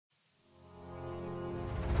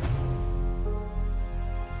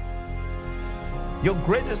Your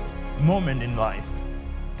greatest moment in life,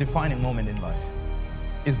 defining moment in life,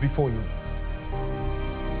 is before you.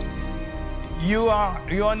 You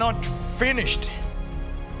are not finished.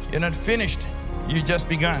 You're not finished. You just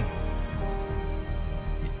begun.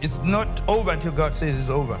 It's not over until God says it's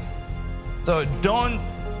over. So don't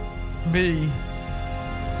be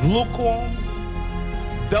lukewarm,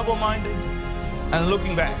 double-minded, and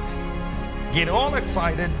looking back. Get all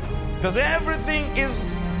excited because everything is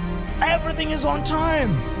on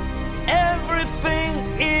time. Everything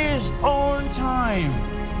is on time.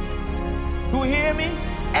 You hear me?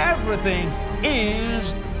 Everything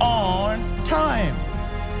is on time.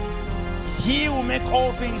 He will make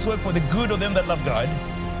all things work for the good of them that love God.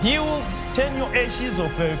 He will turn your ashes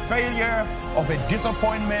of a failure, of a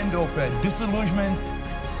disappointment, of a disillusionment,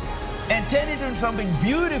 and turn it into something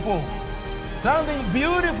beautiful. Something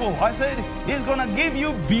beautiful. I said, He's going to give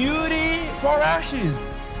you beauty for ashes.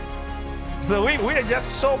 So we are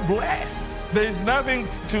just so blessed. There is nothing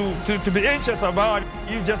to be anxious about.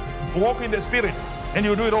 You just walk in the Spirit and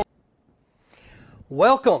you do it all.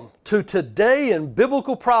 Welcome to Today in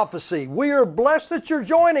Biblical Prophecy. We are blessed that you're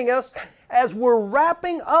joining us as we're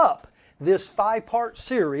wrapping up this 5-part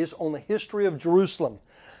series on the history of Jerusalem.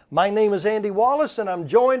 My name is Andy Wallace and I'm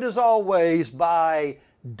joined as always by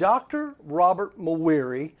Dr. Robert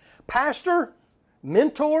Mawire, pastor,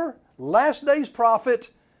 mentor, last days prophet.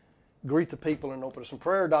 Greet the people and open us in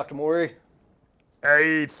prayer, Dr. Mawire.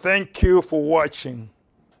 Hey, thank you for watching.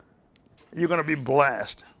 You're going to be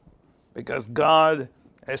blessed because God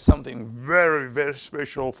has something very, very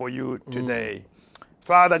special for you today.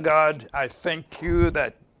 Father God, I thank you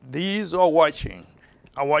that these are watching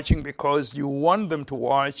because you want them to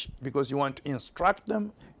watch, because you want to instruct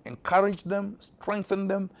them, encourage them, strengthen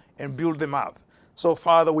them, and build them up. So,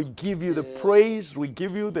 Father, we give you the praise, we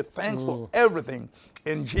give you the thanks for everything.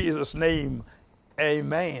 In Jesus' name,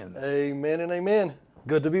 amen. Amen and amen.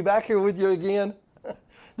 Good to be back here with you again.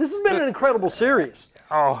 This has been an incredible series.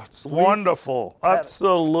 Oh, it's wonderful.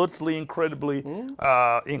 Absolutely incredibly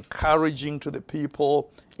encouraging to the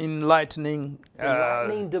people, enlightening.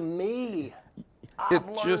 Enlightening to me.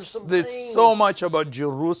 There's so much about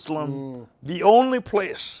Jerusalem. The only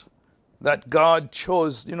place that God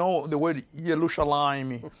chose, you know, the word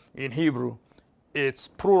Yerushalayim in Hebrew, it's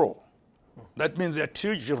plural. That means there are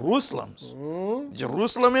two Jerusalems.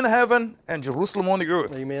 Jerusalem in heaven and Jerusalem on the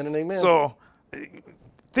earth. Amen and amen. So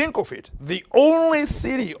think of it. The only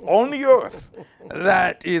city on the earth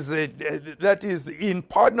that is in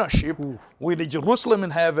partnership with the Jerusalem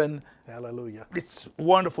in heaven. Hallelujah. It's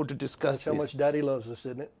wonderful to discuss That's how much Daddy loves us,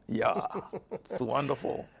 isn't it? Yeah, it's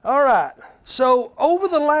wonderful. All right. So over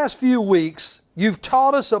the last few weeks, you've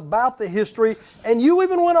taught us about the history, and you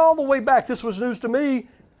even went all the way back. This was news to me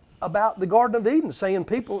about the Garden of Eden, saying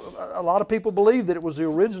a lot of people believe that it was the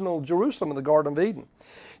original Jerusalem in the Garden of Eden.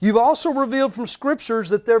 You've also revealed from scriptures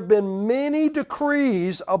that there have been many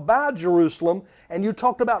decrees about Jerusalem, and you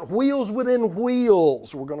talked about wheels within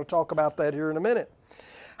wheels. We're going to talk about that here in a minute.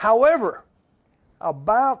 However,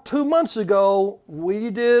 about 2 months ago,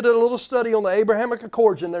 we did a little study on the Abrahamic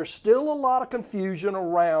Accords, and there's still a lot of confusion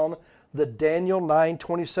around the Daniel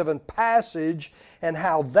 9:27 passage and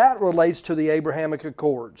how that relates to the Abrahamic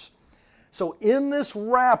Accords. So in this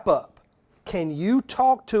wrap-up, can you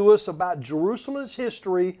talk to us about Jerusalem's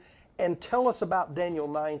history and tell us about Daniel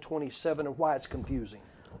 9:27 and why it's confusing?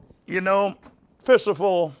 You know, first of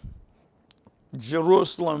all,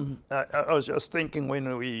 Jerusalem, I was just thinking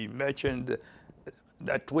when we mentioned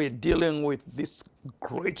that we're dealing with this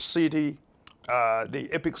great city, the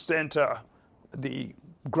epic center, the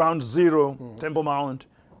ground zero, Temple Mount,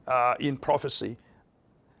 in prophecy,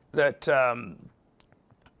 that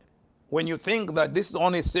when you think that this is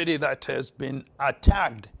only a city that has been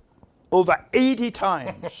attacked over 80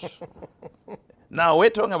 times. Now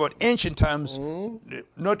we're talking about ancient times,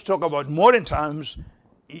 not to talk about modern times.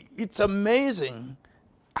 It's amazing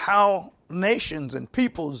how nations and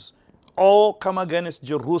peoples all come against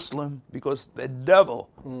Jerusalem because the devil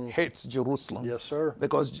hates Jerusalem. Yes, sir.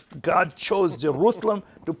 Because God chose Jerusalem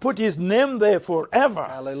to put His name there forever.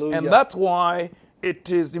 Hallelujah. And that's why it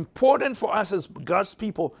is important for us as God's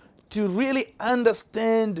people to really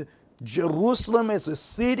understand Jerusalem as a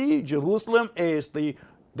city. Jerusalem is the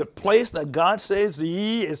place that God says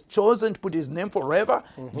He has chosen to put His name forever.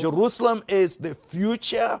 Jerusalem is the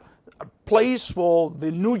future place for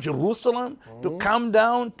the new Jerusalem to come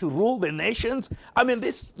down to rule the nations. I mean,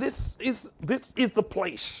 this is the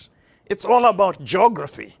place. It's all about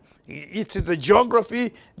geography. It is a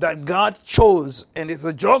geography that God chose, and it's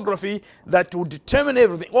a geography that will determine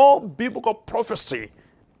everything. All biblical prophecy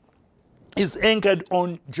is anchored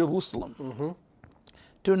on Jerusalem.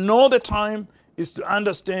 To know the time is to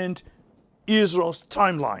understand Israel's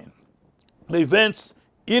timeline. The events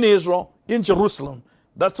in Israel, in Jerusalem.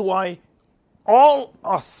 That's why all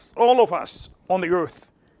of us on the earth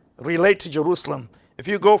relate to Jerusalem. If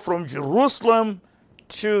you go from Jerusalem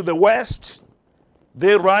to the west,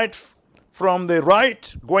 they write from the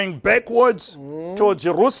right going backwards towards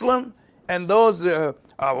Jerusalem, and those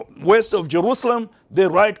west of Jerusalem, they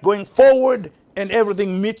write going forward, and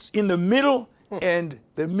everything meets in the middle, and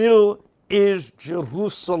the middle is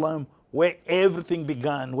Jerusalem, where everything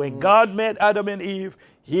began. Where God met Adam and Eve,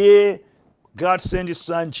 here God sent his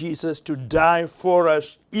son Jesus to die for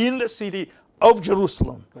us in the city of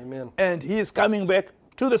Jerusalem. Amen. And he is coming back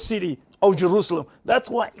to the city of Jerusalem. That's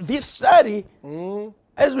why this study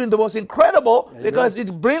has been the most incredible, because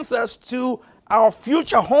it brings us to our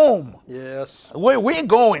future home. Yes. Where we're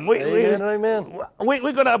going. Amen.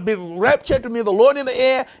 We're going to be raptured to meet the Lord in the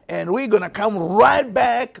air, and we're going to come right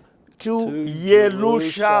back to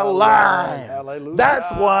Jerusalem. Hallelujah.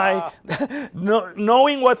 That's why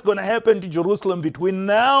knowing what's going to happen to Jerusalem between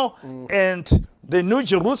now and the New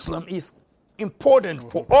Jerusalem is important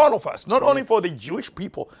for all of us, not only for the Jewish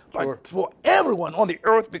people, but for everyone on the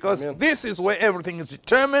earth, because this is where everything is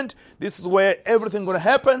determined. This is where everything is going to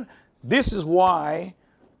happen. This is why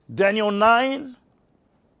Daniel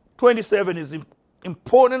 9:27 is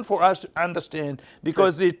important for us to understand,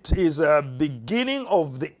 because it is a beginning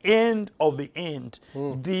of the end of the end.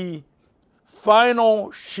 The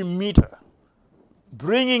final Shemitah,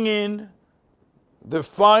 bringing in the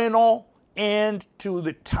final end to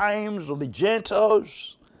the times of the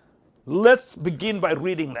Gentiles. Let's begin by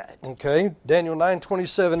reading that. Okay, Daniel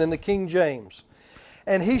 9:27 in the King James.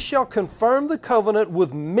 And he shall confirm the covenant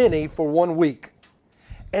with many for 1 week.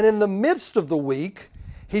 And in the midst of the week,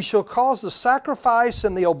 he shall cause the sacrifice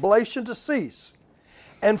and the oblation to cease.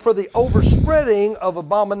 And for the overspreading of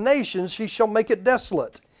abominations, he shall make it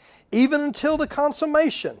desolate, even until the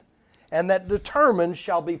consummation. And that determined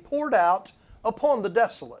shall be poured out upon the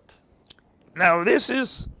desolate. Now, this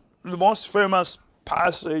is the most famous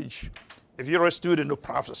passage if you're a student of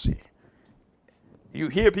prophecy. You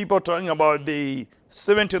hear people talking about the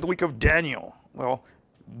 70th week of Daniel. Well,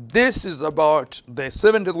 this is about the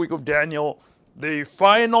 70th week of Daniel, the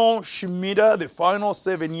final Shemitah, the final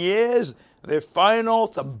 7 years, the final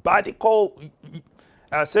sabbatical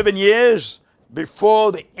 7 years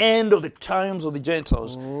before the end of the times of the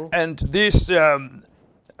Gentiles. And this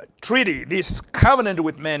treaty, this covenant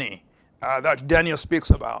with many that Daniel speaks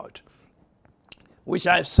about, which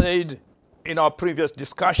I said in our previous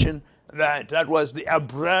discussion that was the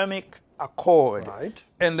Abrahamic Accord. Right.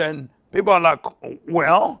 And then people are like,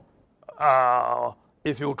 well,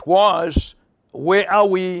 if it was, where are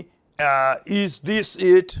we? Is this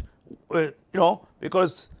it?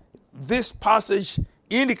 Because this passage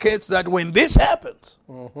indicates that when this happens,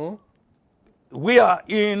 we are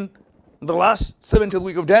in the last 70th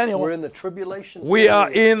week of Daniel. We're in the tribulation. We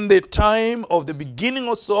are in the time of the beginning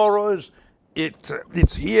of sorrows.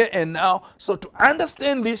 It's here and now. So to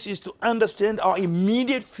understand this is to understand our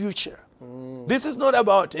immediate future. This is not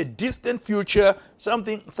about a distant future,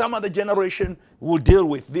 something some other generation will deal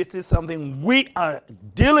with. This is something we are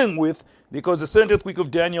dealing with, because the 70th week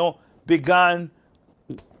of Daniel began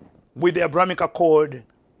with the Abrahamic Accord,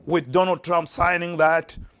 with Donald Trump signing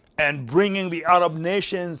that and bringing the Arab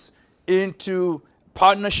nations into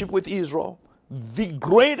partnership with Israel. The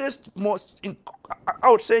greatest,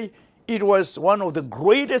 I would say, it was one of the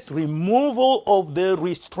greatest removal of the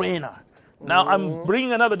restrainer. Now, I'm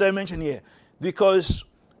bringing another dimension here, because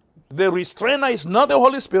the restrainer is not the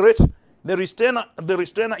Holy Spirit. The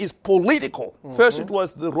restrainer is political. First it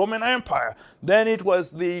was the Roman Empire. Then it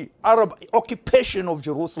was the Arab occupation of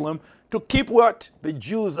Jerusalem to keep what? The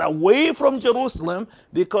Jews away from Jerusalem,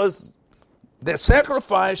 because the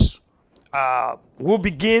sacrifice will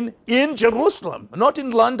begin in Jerusalem, not in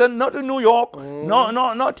London, not in New York,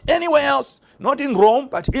 not anywhere else, not in Rome,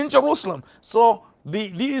 but in Jerusalem. So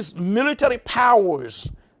these military powers,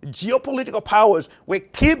 geopolitical powers, were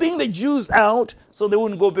keeping the Jews out so they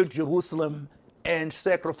wouldn't go back to Jerusalem and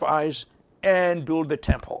sacrifice and build the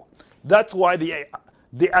temple. That's why they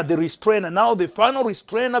are the restrainer. Now the final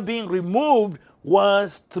restrainer being removed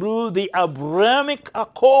was through the Abrahamic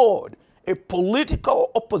Accord. A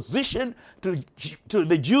political opposition to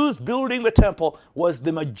the Jews building the temple was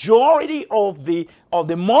the majority of the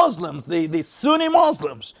Muslims, the Sunni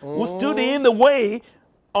Muslims, who stood in the way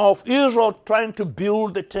of Israel trying to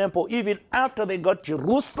build the temple. Even after they got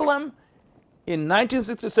Jerusalem in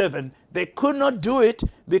 1967, they could not do it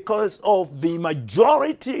because of the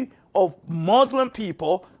majority of Muslim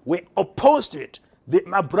people were opposed to it. The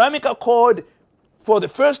Abrahamic Accord for the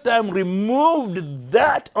first time removed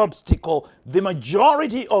that obstacle. The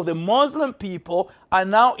majority of the Muslim people are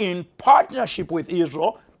now in partnership with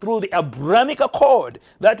Israel through the Abrahamic Accord.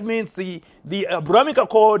 That means the Abrahamic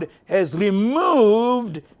Accord has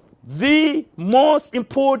removed the most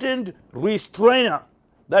important restrainer.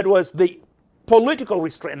 That was the political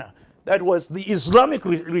restrainer. That was the Islamic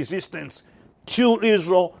resistance to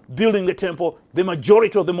Israel building the temple. The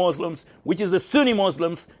majority of the Muslims, which is the Sunni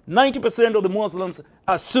Muslims, 90% of the Muslims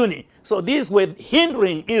are Sunni. So these were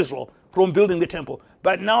hindering Israel from building the temple.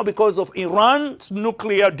 But now, because of Iran's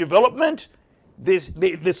nuclear development,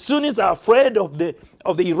 the Sunnis are afraid of the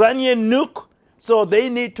Iranian nuke, so they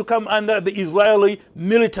need to come under the Israeli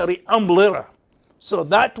military umbrella. So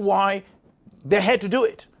that's why they had to do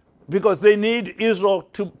it, because they need Israel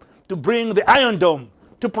to bring the Iron Dome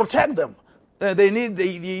to protect them. They need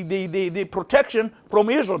the protection from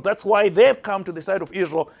Israel. That's why they've come to the side of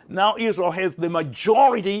Israel. Now Israel has the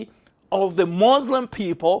majority of the Muslim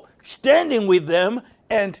people standing with them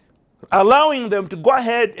and allowing them to go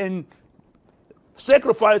ahead and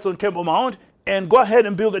sacrifice on Temple Mount and go ahead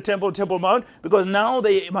and build the Temple Mount, because now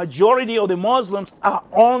the majority of the Muslims are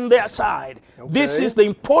on their side. Okay. This is the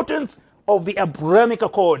importance of the Abrahamic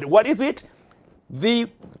Accord. What is it? The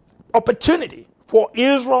opportunity for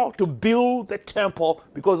Israel to build the temple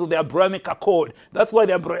because of the Abrahamic Accord. That's why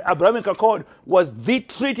the Abrahamic Accord was the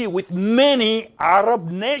treaty with many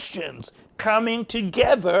Arab nations coming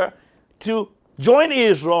together to join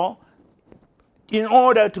Israel in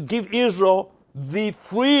order to give Israel the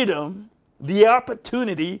freedom, the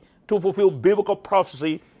opportunity to fulfill biblical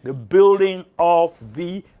prophecy, the building of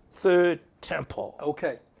the third temple.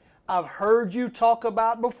 Okay. I've heard you talk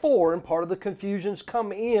about before, and part of the confusion's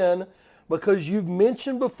come in because you've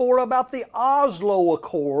mentioned before about the Oslo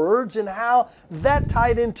Accords and how that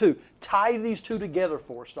tied into. Tie these two together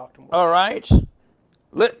for us, Dr. Moore. All right.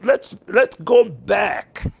 Let's go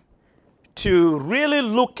back to really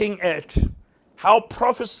looking at how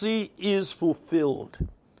prophecy is fulfilled.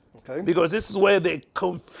 Okay. Because this is where the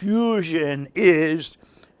confusion is,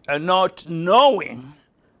 not knowing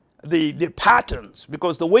the patterns,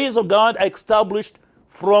 because the ways of God are established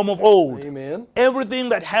from of old. Amen. Everything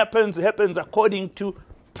that happens according to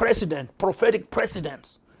precedent, prophetic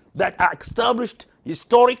precedents that are established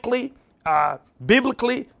historically,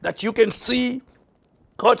 biblically, that you can see.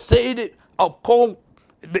 God said, I'll call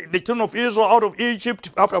the children of Israel out of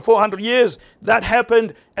Egypt after 400 years. That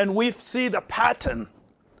happened, and we see the pattern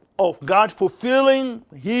of God fulfilling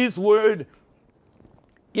His word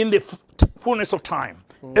in the fullness of time,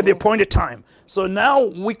 at the appointed time. So now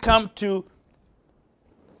we come to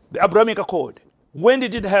the Abrahamic Accord. When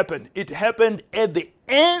did it happen? It happened at the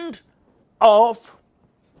end of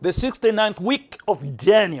the 69th week of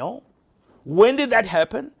Daniel. When did that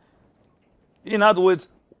happen? In other words,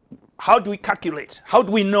 how do we calculate? How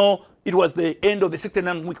do we know it was the end of the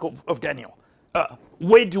 69th week of Daniel?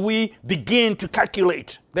 Where do we begin to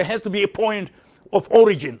calculate? There has to be a point of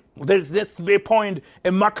origin. There has to be a point,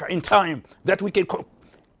 a marker in time that we can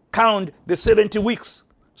count the 70 weeks.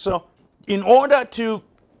 So in order to,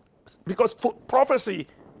 because prophecy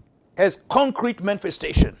has concrete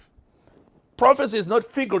manifestation. Prophecy is not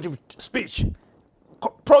figurative speech.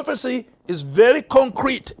 Prophecy is very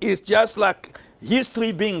concrete. It's just like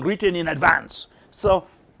history being written in advance. So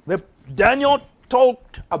Daniel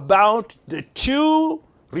talked about the two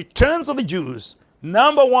returns of the Jews.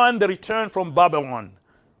 Number one, the return from Babylon.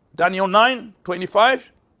 Daniel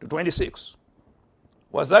 9:25 to 26.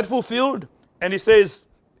 Was that fulfilled? And he says,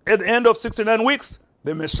 at the end of 69 weeks,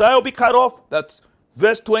 the Messiah will be cut off. That's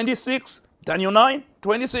verse 26, Daniel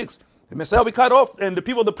 9:26. The Messiah will be cut off, and the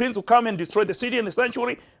people of the prince will come and destroy the city and the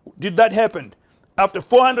sanctuary. Did that happen? After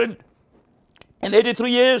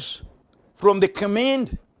 483 years from the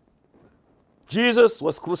command, Jesus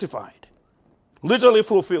was crucified. Literally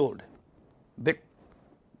fulfilled.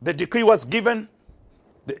 The decree was given.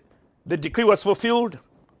 The decree was fulfilled.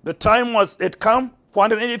 The time had come,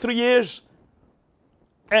 483 years.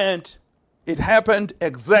 And it happened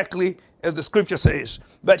exactly as the scripture says.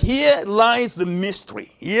 But here lies the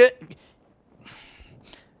mystery. Here,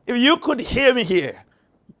 if you could hear me here,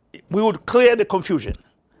 we would clear the confusion.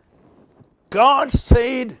 God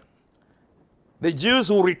said the Jews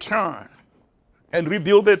will return and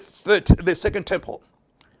rebuild the second temple.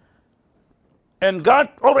 And God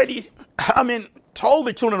already, told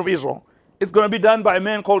the children of Israel it's going to be done by a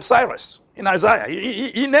man called Cyrus in Isaiah.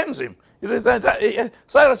 He names him. He says,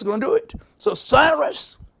 Cyrus is going to do it. So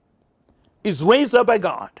Cyrus is raised up by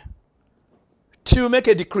God to make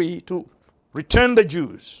a decree to return the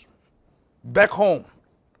Jews back home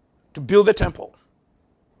to build the temple.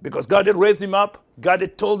 Because God had raised him up God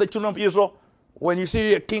had told the children of Israel, when you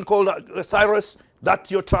see a king called Cyrus,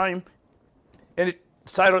 that's your time. And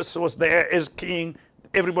Cyrus was there as king.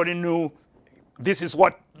 Everybody knew this is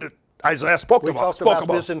what Isaiah spoke about. We talked about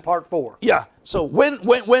this in part 4. Yeah. So when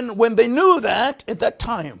they knew that at that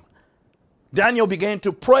time, Daniel began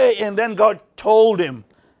to pray, and then God told him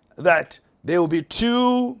that there will be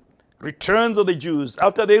 2 returns of the Jews.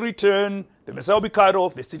 After they return, the Messiah will be cut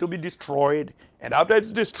off, the city will be destroyed, and after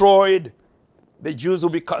it's destroyed, the Jews will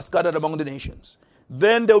be scattered among the nations.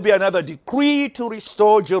 Then there will be another decree to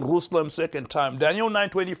restore Jerusalem second time, Daniel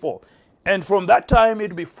 9:24. And from that time, it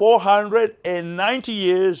will be 490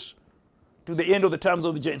 years to the end of the times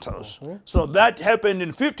of the Gentiles. So that happened in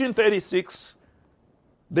 1536.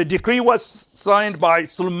 The decree was signed by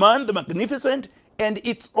Suleiman the Magnificent, and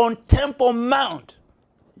it's on Temple Mount.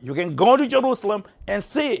 You can go to Jerusalem and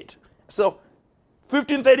see it. So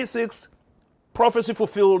 1536, prophecy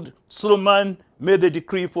fulfilled. Suleiman made the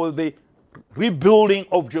decree for the rebuilding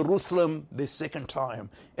of Jerusalem the second time.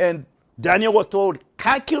 And Daniel was told,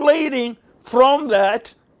 calculating from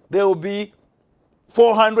that, there will be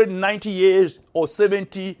 490 years, or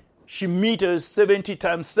 70 Shemitahs, 70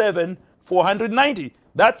 times 7, 490.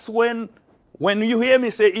 That's when you hear me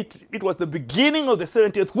say it was the beginning of the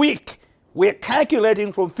 70th week. We're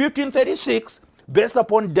calculating from 1536 based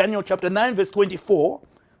upon Daniel chapter 9, verse 24.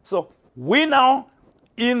 So we're now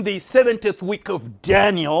in the 70th week of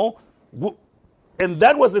Daniel, and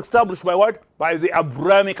that was established by what? By the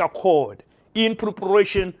Abrahamic Accord, in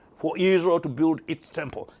preparation for Israel to build its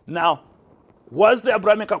temple. Now, was the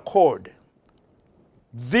Abrahamic Accord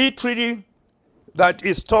the treaty that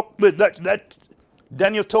is that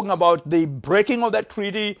Daniel's talking about, the breaking of that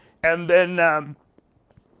treaty, and then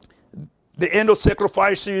the end of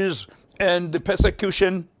sacrifices and the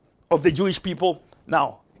persecution of the Jewish people?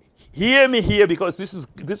 Now, hear me here, because this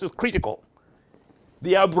is critical.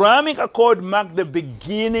 The Abrahamic Accord marked the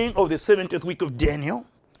beginning of the 70th week of Daniel,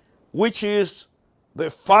 which is the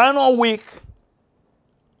final week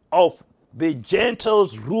of the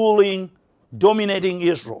Gentiles ruling, dominating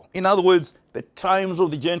Israel. In other words, the times of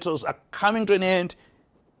the Gentiles are coming to an end.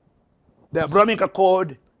 The Abrahamic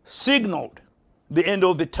Accord signaled the end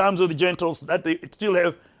of the times of the Gentiles, that they still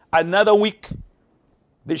have another week.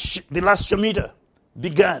 The last Shemitah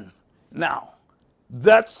began. Now,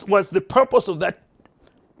 that was the purpose of that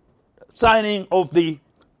signing of the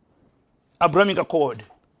Abrahamic Accord,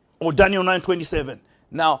 or Daniel 9:27.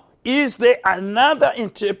 Now, is there another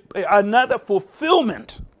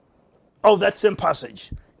fulfillment of that same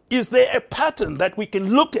passage? Is there a pattern that we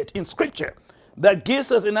can look at in Scripture that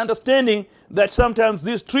gives us an understanding that sometimes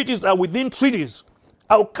these treaties are within treaties?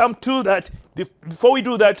 I'll come to that. Before we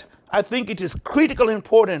do that, I think it is critically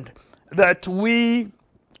important that we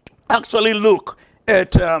actually look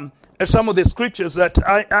at some of the scriptures that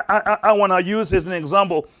I want to use as an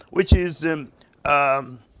example, which is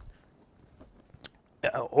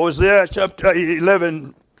Hosea chapter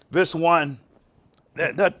 11, verse 1.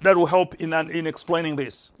 That will help in explaining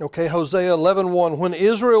this. Okay, Hosea 11:1. When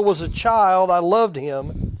Israel was a child, I loved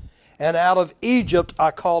him, and out of Egypt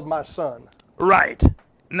I called my son. Right.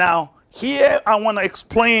 Now, here I want to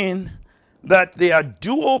explain that they are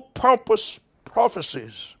dual purpose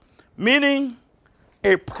prophecies, meaning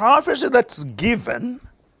a prophecy that's given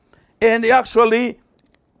and actually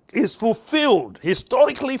is fulfilled,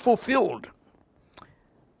 historically fulfilled.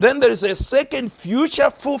 Then there is a second future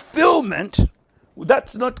fulfillment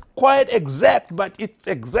that's not quite exact, but it's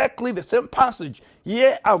exactly the same passage.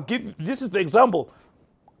 Here, this is the example.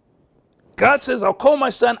 God says, I'll call my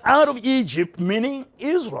son out of Egypt, meaning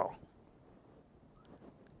Israel.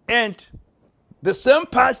 And the same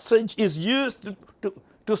passage is used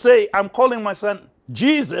to say, I'm calling my son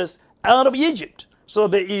Jesus out of Egypt. So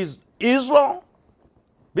there is Israel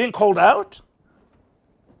being called out.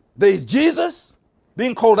 There is Jesus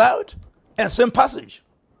being called out, and same passage.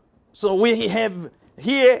 So we have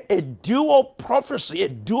here a dual prophecy, a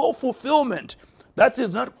dual fulfillment. That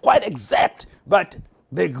is not quite exact, but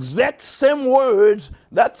the exact same words.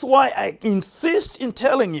 That's why I insist in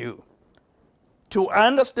telling you, to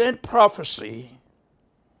understand prophecy,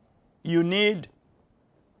 you need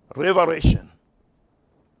revelation.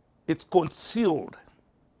 It's concealed.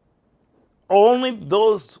 Only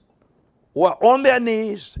those who are on their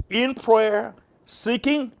knees in prayer,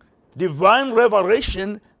 seeking divine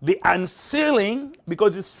revelation, the unsealing,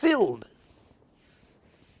 because it's sealed.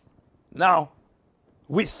 Now,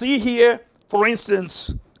 we see here, for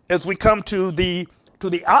instance, as we come to the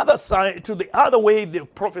other side, to the other way the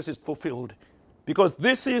prophecy is fulfilled, because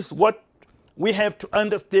this is what we have to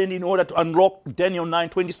understand in order to unlock Daniel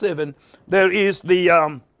 9:27. There is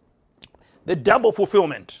the the double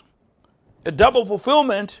fulfillment. A double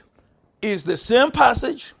fulfillment is the same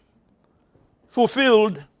passage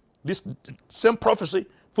fulfilled, this same prophecy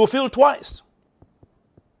fulfilled twice.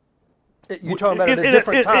 You're talking about it at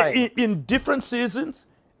different times. In different seasons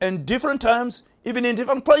and different times, even in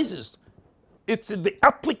different places. It's the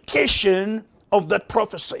application of that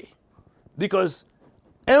prophecy. Because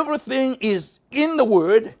everything is in the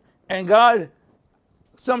Word, and God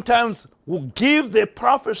sometimes will give the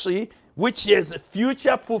prophecy which is a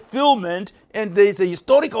future fulfillment, and there's a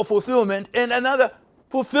historical fulfillment and another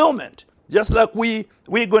fulfillment. Just like we're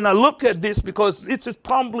going to look at this, because it is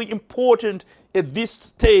probably important at this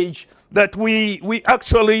stage that we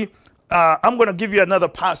actually, I'm going to give you another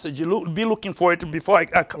passage. You'll be looking for it before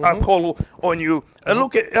I call on you.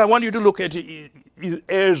 I want you to look at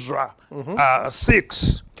Ezra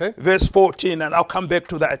 6, verse 14, and I'll come back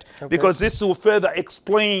to that, because this will further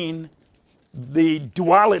explain the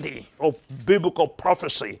duality of biblical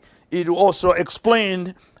prophecy. It will also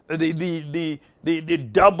explain the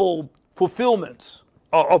double fulfillments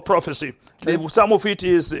of prophecy. Some of it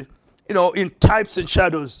is, in types and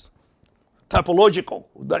shadows, typological,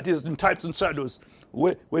 that is in types and shadows,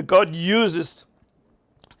 where God uses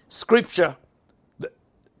scripture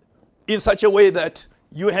in such a way that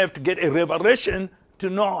you have to get a revelation to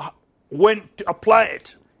know when to apply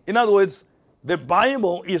it. In other words, the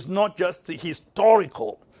Bible is not just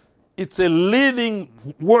historical. It's a living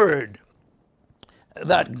word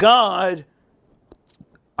that God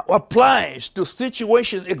applies to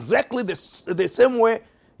situations exactly the same way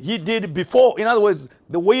he did before. In other words,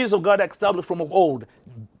 the ways of God are established from of old.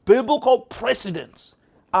 Biblical precedents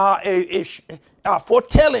are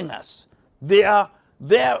foretelling us. There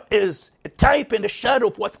is a type and a shadow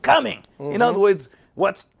of what's coming. In other words,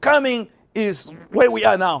 what's coming is where we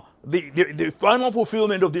are now. The final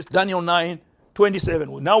fulfillment of this Daniel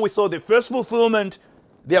 9:27. Now we saw the first fulfillment,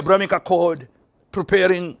 the Abrahamic Accord,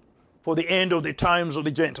 preparing for the end of the times of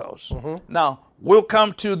the Gentiles. Now we'll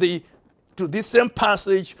come to this same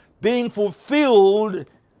passage being fulfilled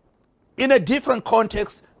in a different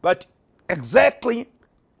context, but exactly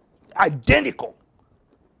identical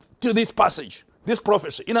to this passage, this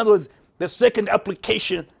prophecy. In other words, the second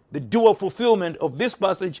application, the dual fulfillment of this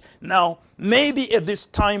passage. Now, maybe at this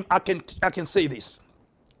time I can say this.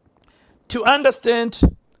 To understand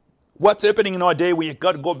what's happening in our day, we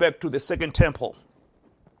got to go back to the second temple,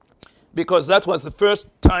 because that was the first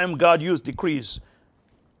time God used decrees.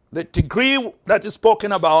 The decree that is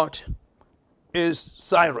spoken about is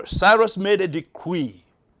Cyrus. Cyrus made a decree.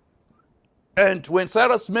 And when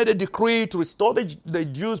Cyrus made a decree to restore the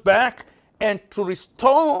Jews back and to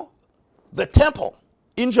restore the temple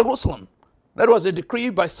in Jerusalem, that was a decree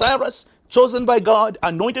by Cyrus, chosen by God,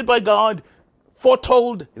 anointed by God,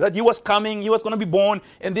 foretold that he was coming, he was going to be born,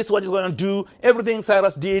 and this is what he's going to do. Everything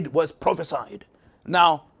Cyrus did was prophesied.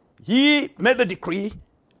 Now, he made the decree,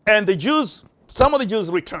 and the Jews, some of the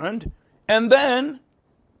Jews returned, and then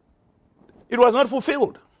it was not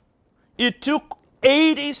fulfilled. It took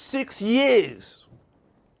 86 years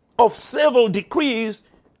of several decrees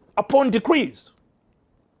upon decrees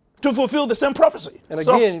to fulfill the same prophecy. And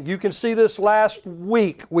again, you can see this last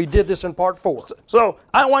week. We did this in part 4. So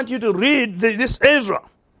I want you to read this Ezra,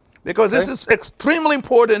 because this is extremely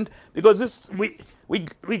important, because this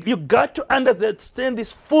you got to understand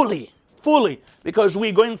this fully, because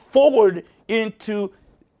we're going forward into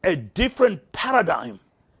a different paradigm,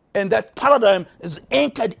 and that paradigm is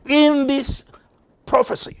anchored in this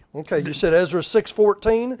prophecy. Okay, you said Ezra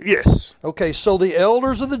 6:14? Yes. Okay, so the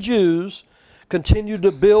elders of the Jews continued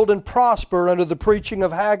to build and prosper under the preaching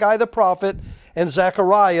of Haggai the prophet and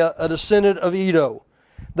Zechariah, a descendant of Iddo.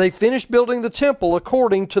 They finished building the temple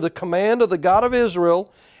according to the command of the God of Israel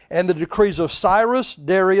and the decrees of Cyrus,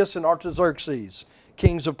 Darius, and Artaxerxes,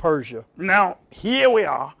 kings of Persia. Now, here we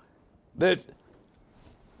are. That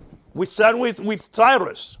we start with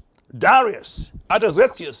Cyrus, Darius,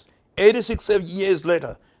 Artaxerxes, 86 years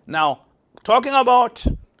later. Now, talking about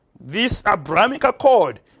this Abrahamic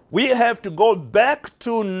Accord, we have to go back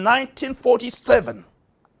to 1947,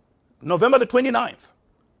 November the 29th,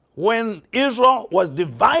 when Israel was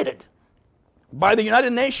divided by the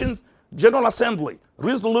United Nations General Assembly,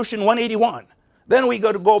 Resolution 181. Then we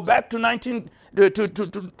got to go back to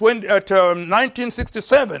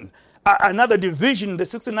 1967, another division, the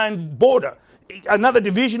 69 border, another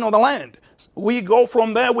division of the land. We go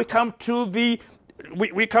from there, we come to the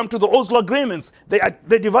Oslo agreements.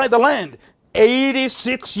 They divide the land.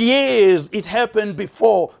 86 years it happened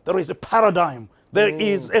before there is a paradigm. There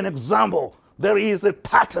is an example. There is a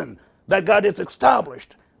pattern that God has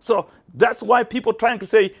established. So that's why people trying to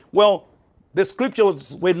say, well, the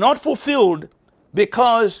scriptures were not fulfilled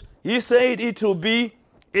because he said it will be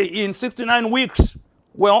in 69 weeks.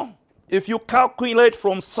 Well, if you calculate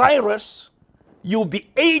from Cyrus, you'll be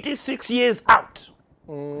 86 years out,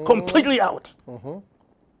 completely out.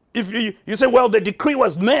 If you say, well, the decree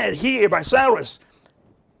was made here by Cyrus,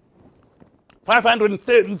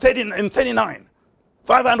 539.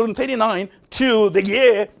 539 to the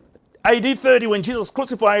year AD 30 when Jesus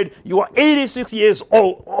crucified, you are 86 years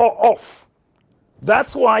off.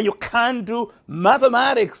 That's why you can't do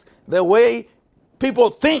mathematics the way people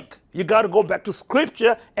think. You got to go back to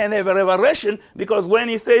scripture and have a revelation, because when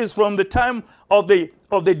he says from the time of the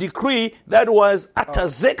decree, that was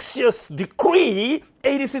Artaxerxes' decree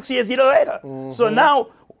 86 years later. So now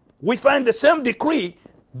we find the same decree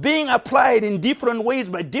being applied in different ways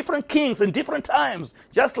by different kings in different times.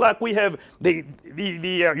 Just like we have the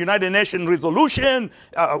United Nations resolution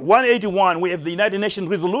 181, we have the United Nations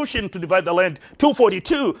resolution to divide the land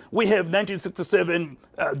 242, we have 1967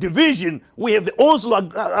 division, we have the Oslo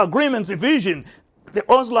agreements division. The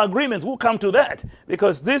Oslo agreements, we'll come to that,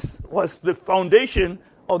 because this was the foundation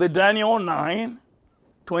of the Daniel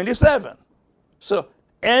 9:27. So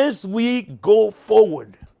as we go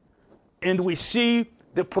forward and we see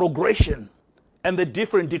the progression and the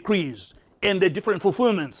different decrees and the different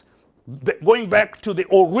fulfillments, going back to the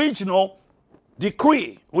original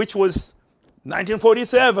decree, which was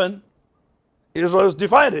 1947, Israel was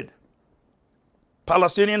divided.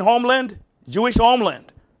 Palestinian homeland, Jewish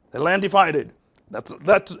homeland, the land divided.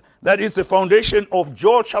 That is the foundation of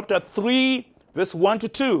Joel chapter 3, verse 1 to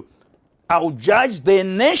 2. I'll judge the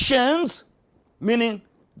nations, meaning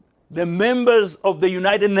the members of the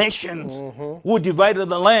United Nations who divided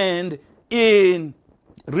the land in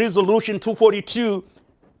Resolution 242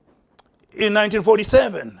 in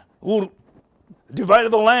 1947, who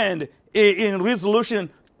divided the land in Resolution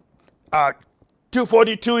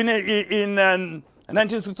 242 in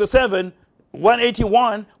 1967,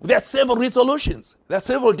 181. There are several resolutions, there are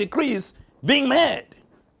several decrees being made,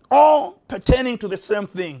 all pertaining to the same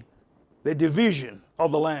thing, the division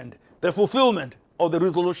of the land, the fulfillment of the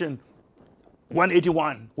Resolution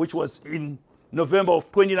 181, which was in November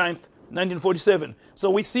of 29th, 1947.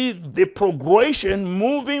 So we see the progression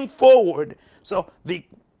moving forward. So the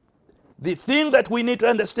thing that we need to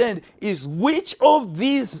understand is which of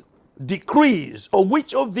these decrees or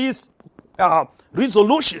which of these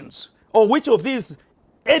resolutions or which of these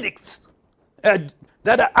edicts that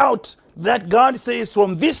are out that God says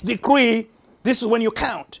from this decree, this is when you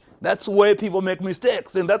count. That's where people make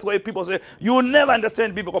mistakes, and that's why people say, you will never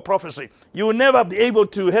understand biblical prophecy. You will never be able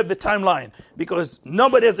to have the timeline, because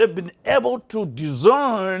nobody has ever been able to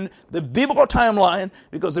discern the biblical timeline,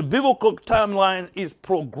 because the biblical timeline is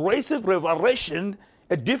progressive revelation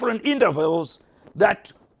at different intervals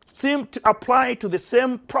that seem to apply to the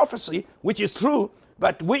same prophecy, which is true,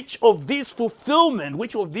 but which of these fulfillment,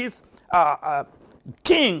 which of these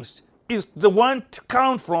kings is the one to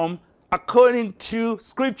count from. According to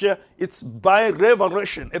scripture, it's by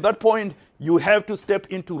revelation. At that point, you have to step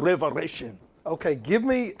into revelation. Okay, give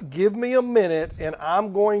me a minute, and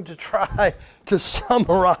I'm going to try to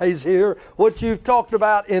summarize here what you've talked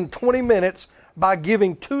about in 20 minutes by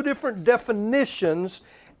giving two different definitions,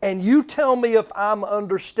 and you tell me if I'm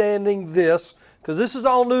understanding this, because this is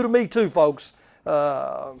all new to me too, folks.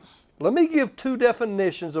 Let me give two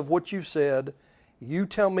definitions of what you said. You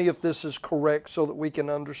tell me if this is correct so that we can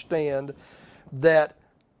understand that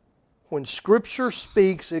when Scripture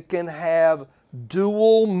speaks, it can have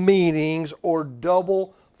dual meanings or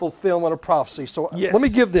double fulfillment of prophecy. So yes. Let me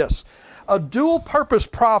give this. A dual purpose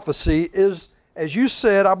prophecy is, as you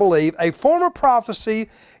said, I believe, a form of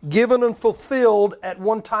prophecy given and fulfilled at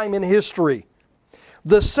one time in history.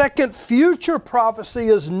 The second, future prophecy,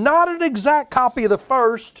 is not an exact copy of the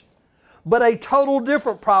first, but a total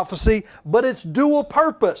different prophecy, but it's dual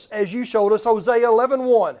purpose, as you showed us, Hosea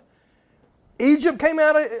 11:1. Israel came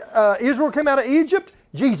out of Egypt,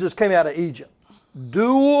 Jesus came out of Egypt.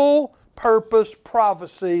 Dual purpose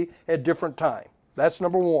prophecy at different time. That's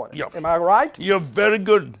number one. Yep. Am I right? You're very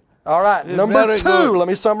good. All right. Number two, let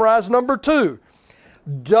me summarize number two.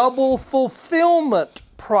 Double fulfillment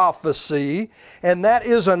prophecy, and that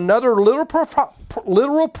is another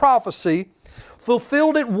literal prophecy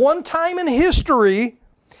fulfilled at one time in history,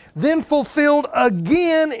 then fulfilled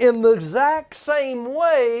again in the exact same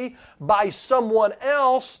way by someone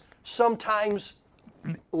else, sometimes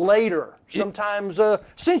later, sometimes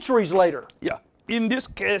centuries later. Yeah. In this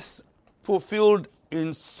case, fulfilled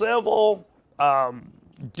in several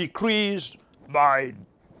decrees by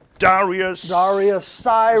Darius,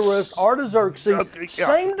 Cyrus, Artaxerxes,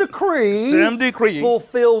 same decree,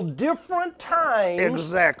 fulfilled different times.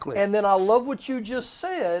 Exactly. And then I love what you just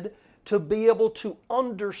said, to be able to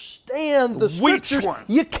understand the scriptures. Which one?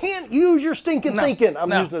 You can't use your stinking thinking.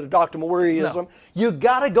 I'm using a Dr. Mawireism. No. You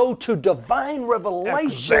got to go to divine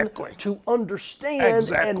revelation to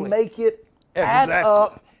understand and make it add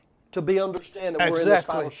up to be understand that we're in this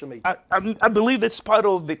final Shemitah. I believe that's part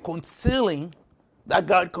of the concealing, that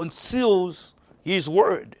God conceals His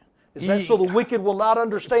word. Is that so the wicked will not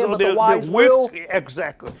understand, but the wise will?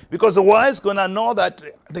 Exactly. Because the wise going to know that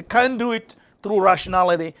they can't do it through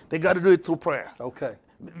rationality, they got to do it through prayer. Okay.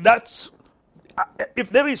 That's,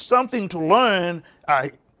 if there is something to learn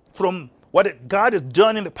from what God has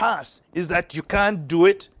done in the past, is that you can't do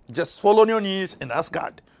it, just fall on your knees and ask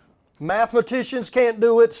God. Mathematicians can't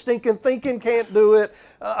do it, stinking thinking can't do it,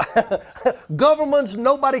 governments,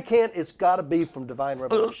 nobody can. It's got to be from divine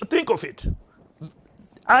revelation. Think of it.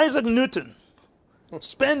 Isaac Newton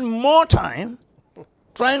spent more time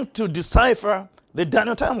trying to decipher the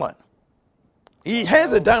Daniel timeline. He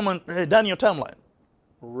has a Daniel timeline.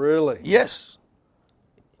 Really? Yes.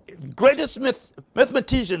 Greatest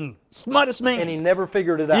mathematician, smartest man. And he never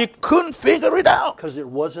figured it out. He couldn't figure it out. Because it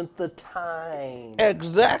wasn't the time.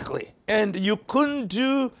 Exactly. And you couldn't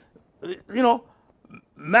do,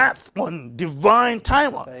 math on divine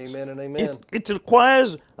timelines. Amen and amen. It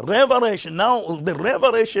requires revelation. Now, the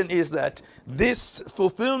revelation is that this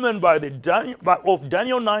fulfillment of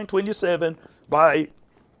Daniel 9:27 by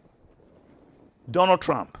Donald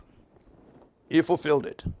Trump, he fulfilled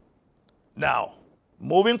it. Now,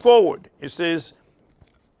 moving forward, it says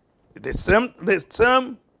the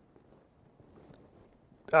same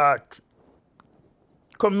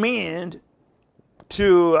command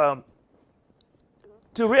to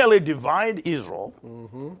really divide Israel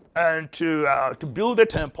and to build a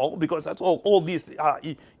temple, because that's all these are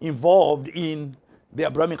involved in the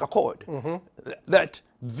Abrahamic Accord. That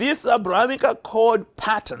this Abrahamic Accord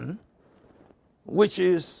pattern, which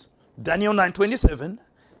is Daniel 9:27,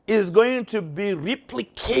 is going to be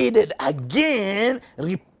replicated again,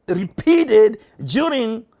 repeated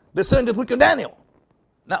during the 70th week of Daniel.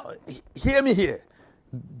 Now, hear me here.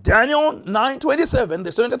 Daniel 9:27,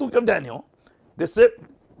 the 70th week of Daniel, the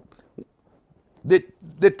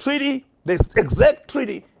treaty, the exact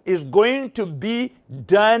treaty is going to be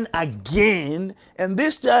done again, and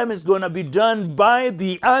this time it's going to be done by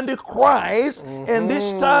the Antichrist, and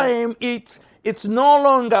this time it's no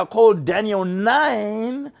longer called Daniel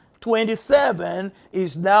 9:27,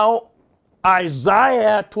 it's now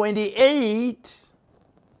Isaiah 28,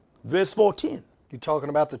 verse 14. You're talking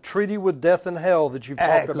about the treaty with death and hell that you've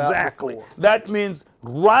talked about before. That means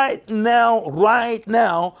right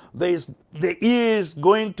now, there is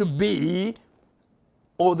going to be,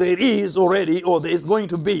 or there is already, or there is going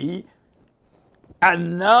to be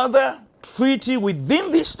another treaty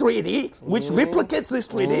within this treaty, which replicates this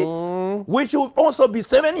treaty, which will also be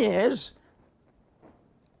 7 years,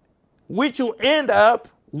 which will end up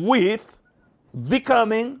with the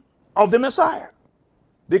coming of the Messiah.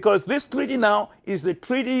 Because this treaty now is a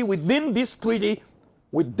treaty within this treaty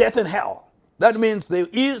with death and hell. That means there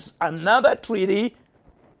is another treaty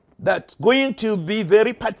that's going to be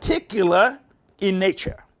very particular in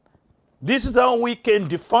nature. This is how we can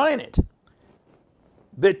define it.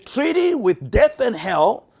 The treaty with death and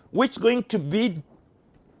hell, which is going to be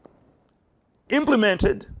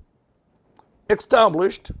implemented,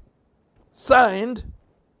 established, signed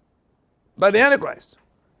by the Antichrist,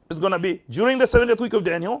 is going to be during the 70th week of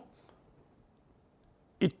Daniel.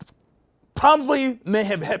 It probably may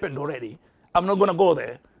have happened already. I'm not going to go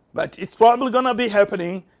there, but it's probably going to be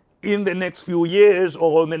happening in the next few years,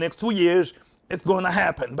 or in the next 2 years. It's going to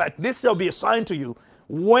happen. But this shall be a sign to you.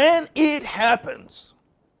 When it happens,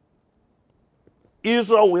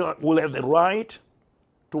 Israel will have the right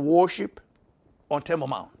to worship on Temple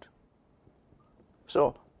Mount.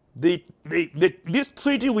 So this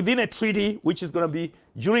treaty within a treaty, which is going to be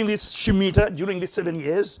during this Shemitah, during these 7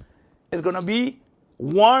 years, is going to be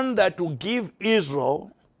one that will give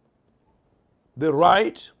Israel the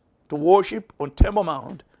right to worship on Temple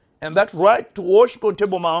Mount, and that right to worship on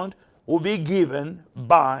Temple Mount will be given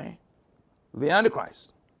by the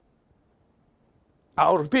Antichrist.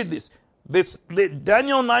 I'll repeat this. The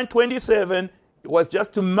Daniel 9:27 was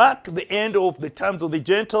just to mark the end of the times of the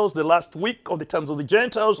Gentiles, the last week of the times of the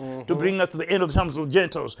Gentiles, to bring us to the end of the times of the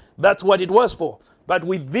Gentiles. That's what it was for. But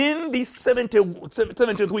within this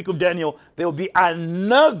 70th week of Daniel, there will be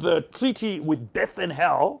another treaty with death and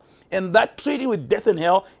hell. And that treaty with death and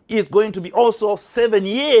hell is going to be also 7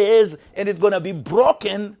 years, and it's going to be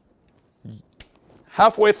broken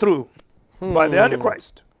halfway through by the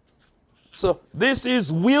Antichrist. So this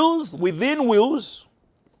is wills within wills.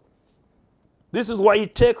 This is why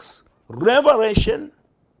it takes revelation,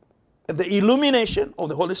 the illumination of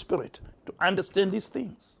the Holy Spirit to understand these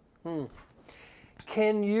things.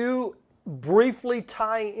 Can you briefly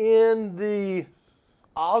tie in the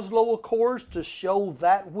Oslo Accords to show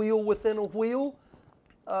that wheel within a wheel?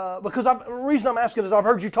 Because the reason I'm asking is I've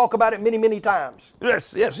heard you talk about it many, many times.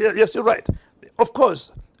 Yes, you're right. Of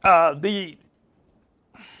course, the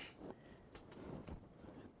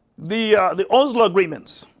Oslo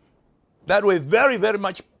agreements that were very, very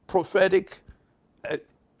much prophetic. As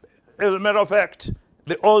a matter of fact,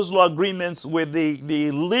 the Oslo agreements were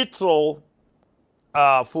the literal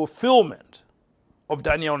fulfillment of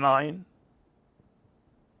Daniel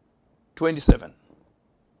 9:27.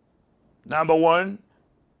 Number one,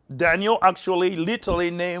 Daniel actually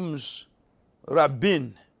literally names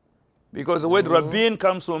Rabbin, because the word Rabbin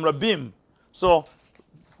comes from Rabbim. So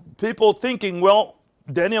people thinking, well,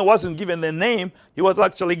 Daniel wasn't given the name, he was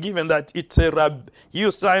actually given that it's a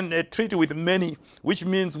you signed a treaty with many, which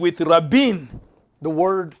means with Rabbin. The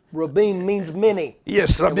word Rabbin means many.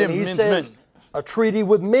 Yes, Rabbin means many. A treaty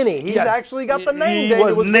with many. He's actually got the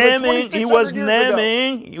name. He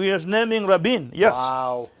was naming Rabbin. Yes.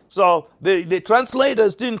 Wow. So the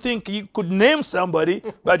translators didn't think he could name somebody,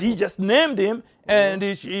 but he just named him, and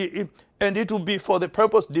it would be for the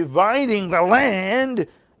purpose dividing the land,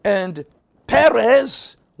 and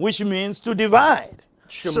Perez, which means to divide.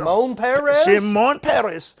 Shimon Peres? Shimon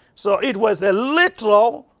Peres. So it was a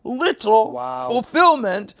literal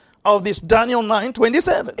fulfillment of this Daniel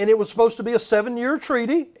 9:27. And it was supposed to be a 7-year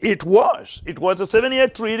treaty? It was. It was a 7-year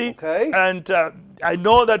treaty. Okay. And I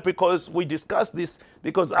know that because we discussed this,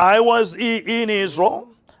 because I was in Israel,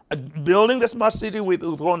 building the smart city with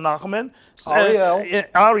Ron Nachman,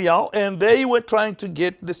 Ariel, and they were trying to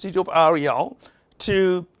get the city of Ariel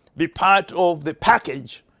to be part of the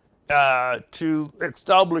package to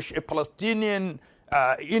establish a Palestinian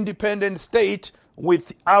independent state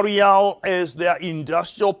with Ariel as their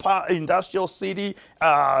industrial city,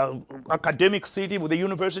 academic city with the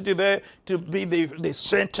university there, to be the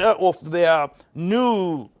center of their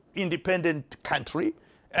new independent country.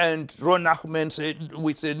 And Ron Nachman said,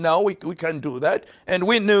 we said, no, we can't do that. And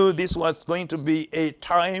we knew this was going to be a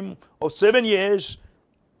time of 7 years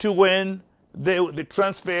to when the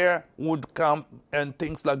transfer would come and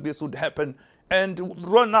things like this would happen. And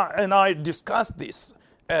Ron and I discussed this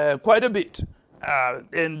quite a bit.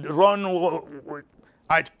 And Ron,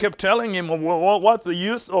 I kept telling him, well, what's the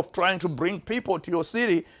use of trying to bring people to your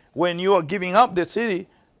city when you are giving up the city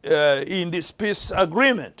in this peace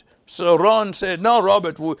agreement? So Ron said, no,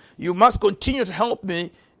 Robert, you must continue to help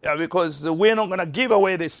me because we're not going to give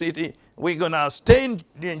away the city. We're going to stay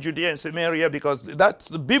in Judea and Samaria because that's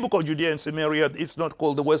the biblical Judea and Samaria. It's not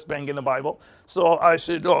called the West Bank in the Bible. So I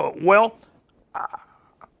said, oh, well,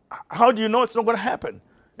 how do you know it's not going to happen?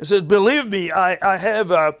 He said, believe me, I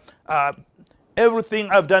have everything.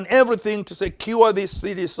 I've done everything to secure this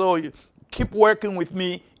city. So you keep working with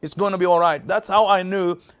me. It's going to be all right. That's how I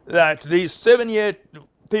knew that the 7-year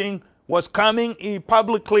thing was coming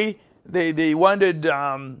publicly. They wanted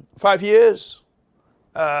 5 years.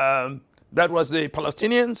 That was the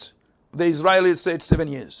Palestinians. The Israelis said 7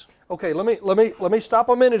 years. Okay, let me stop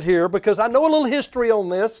a minute here because I know a little history on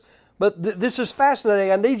this, but this is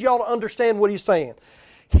fascinating. I need y'all to understand what he's saying.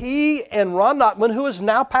 He and Ron Nachman, who has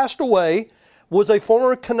now passed away, was a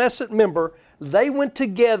former Knesset member. They went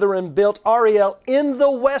together and built Ariel in the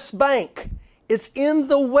West Bank. It's in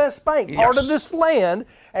the West Bank, part of this land,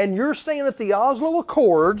 and you're saying that the Oslo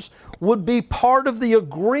Accords would be part of the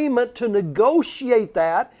agreement to negotiate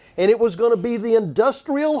that, and it was going to be the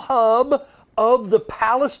industrial hub of the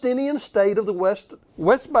Palestinian state of the West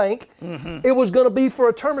Bank. Mm-hmm. It was going to be for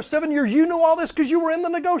a term of 7 years. You knew all this because you were in the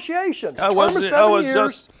negotiations. I was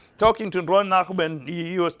just talking to Ron Nachman.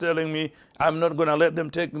 He was telling me, I'm not going to let them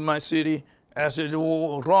take my city. I said,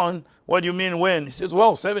 oh, Ron, what do you mean when? He says,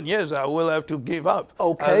 well, 7 years I will have to give up.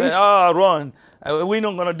 Okay. I said, Ron, we're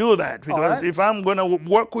not going to do that because if I'm going to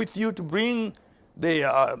work with you to bring the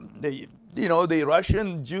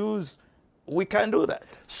Russian Jews, we can't do that.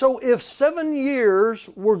 So if 7 years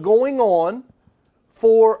were going on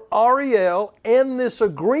for Ariel and this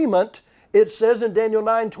agreement, it says in Daniel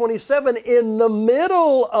 9:27, in the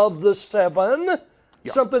middle of the 7,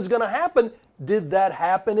 something's going to happen. Did that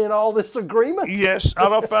happen in all this agreement? Yes,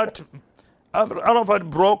 Arafat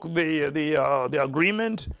broke the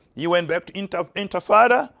agreement. He went back to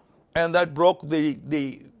Intifada, and that broke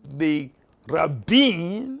the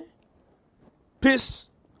Rabbin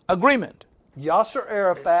peace agreement. Yasser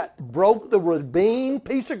Arafat broke the Rabin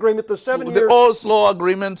peace agreement, the 7 years. The Oslo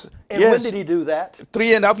agreements. And yes. when did he do that?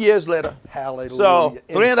 3.5 years later. Hallelujah. So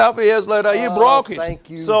 3.5 years later, he broke it. Thank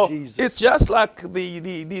you, so Jesus. it's just like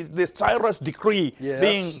the Cyrus decree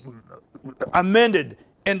being amended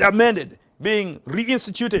and amended, being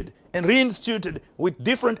reinstituted and reinstituted with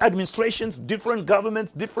different administrations, different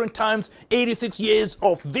governments, different times, 86 years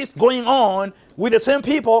of this going on with the same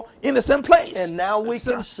people in the same place. And now we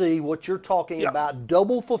can see what you're talking about,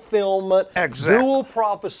 double fulfillment, dual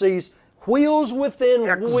prophecies, wheels within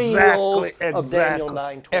wheels of Daniel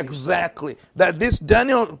 9:27. Exactly. That this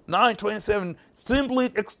Daniel 9:27 simply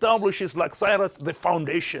establishes, like Cyrus, the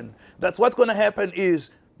foundation. That's what's going to happen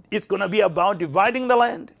is, it's going to be about dividing the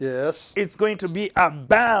land. Yes. It's going to be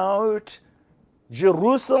about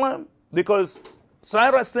Jerusalem, because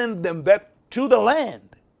Cyrus sent them back to the land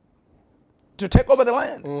to take over the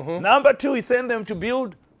land. Number two, he sent them to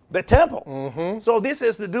build the temple. So this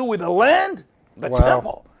has to do with the land, the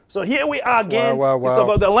temple. So here we are again. It's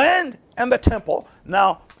about the land and the temple.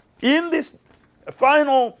 Now, in this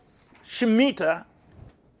final Shemitah,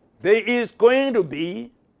 there is going to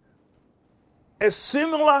be a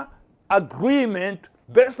similar agreement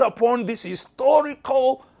based upon this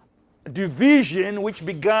historical division which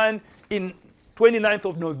began in 29th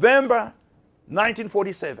of November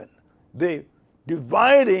 1947. The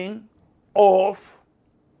dividing of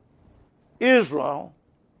Israel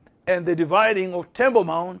and the dividing of Temple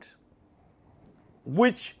Mount,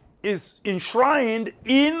 which is enshrined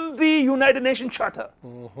in the United Nations Charter.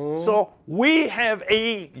 So we have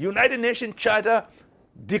a United Nations Charter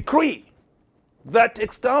decree that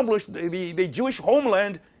established the Jewish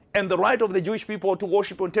homeland and the right of the Jewish people to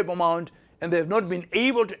worship on Temple Mount, and they have not been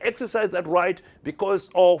able to exercise that right because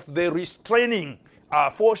of the restraining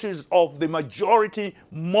forces of the majority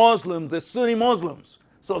Muslims, the Sunni Muslims.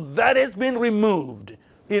 So that has been removed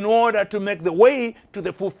in order to make the way to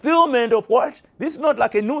the fulfillment of what? This is not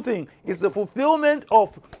like a new thing. It's the fulfillment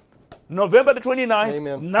of November the 29th,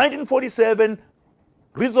 1947,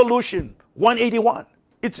 Resolution 181.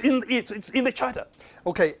 It's in the charter.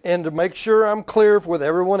 Okay, and to make sure I'm clear with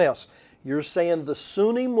everyone else, you're saying the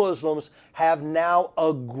Sunni Muslims have now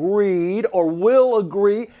agreed, or will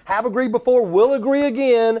agree, have agreed before, will agree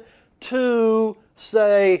again, to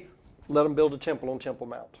say, let them build a temple on Temple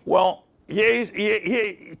Mount. Well, here,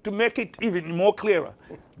 to make it even more clearer,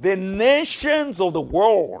 the nations of the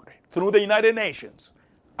world, through the United Nations,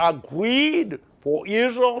 agreed for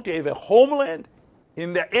Israel to have a homeland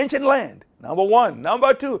in their ancient land. Number one.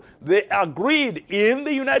 Number two, they agreed in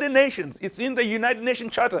the United Nations, it's in the United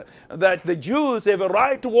Nations Charter, that the Jews have a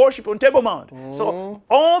right to worship on Temple Mount. So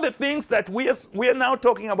all the things that we are now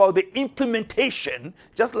talking about, the implementation,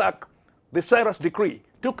 just like the Cyrus decree,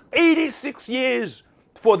 took 86 years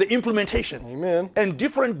for the implementation. Amen. And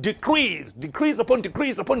different decrees upon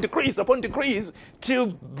decrees upon decrees upon decrees, to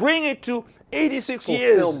bring it to 86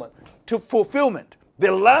 years to fulfillment.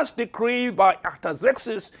 The last decree by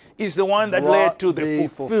Artaxerxes is the one that led to the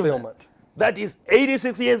fulfillment. That is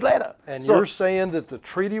 86 years later. And so, you're saying that the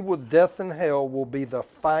treaty with death and hell will be the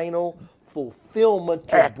final fulfillment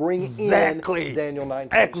to bring in Daniel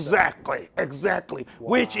 9:27. Exactly.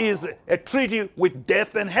 Which is a treaty with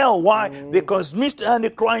death and hell. Why? Because Mr.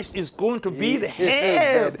 Antichrist is going to be the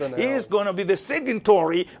head. He is going to be the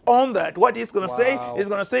signatory on that. What he's going to say, he's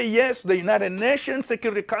going to say, yes, the United Nations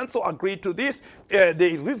Security Council agreed to this.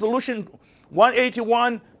 The resolution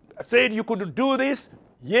 181 said you could do this.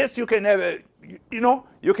 Yes, you can have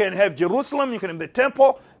you can have Jerusalem, you can have the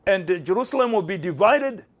temple, and Jerusalem will be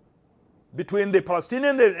divided between the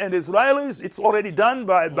Palestinians and the Israelis. It's already done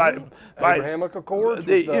by Abrahamic Accords.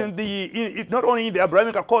 Not only in the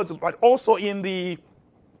Abrahamic Accords, but also in the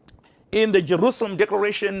Jerusalem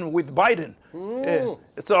Declaration with Biden.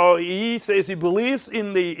 So he says he believes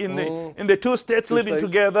in the two states living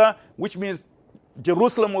together, which means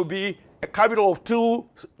Jerusalem will be a capital of two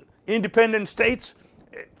independent states,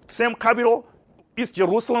 same capital, East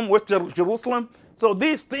Jerusalem, West Jerusalem. So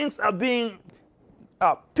these things are being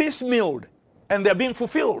piecemealed, and they're being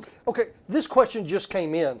fulfilled. Okay, this question just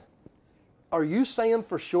came in. Are you saying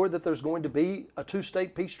for sure that there's going to be a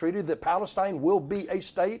two-state peace treaty, that Palestine will be a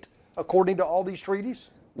state according to all these treaties?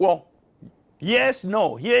 Well, yes,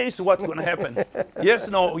 no. Here is what's going to happen. Yes,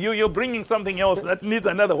 no. You're bringing something else that needs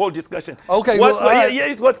another whole discussion. Okay, here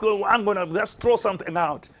is what's going. I'm going to just throw something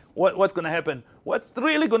out. What's going to happen? What's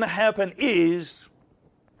really going to happen is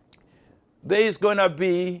there is going to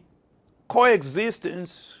be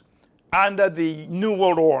coexistence under the New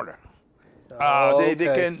World Order.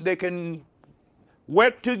 They can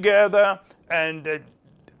work together, and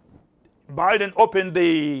Biden opened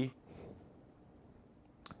the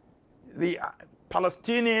the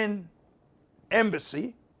Palestinian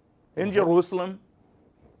embassy in Jerusalem,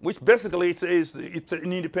 which basically says it's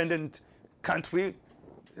an independent country,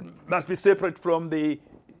 it must be separate from the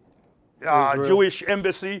Jewish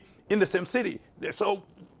embassy in the same city. So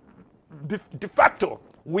de facto,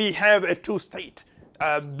 we have a two-state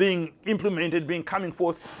being implemented, coming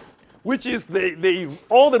forth, which is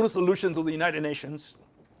all the resolutions of the United Nations,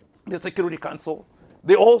 the Security Council,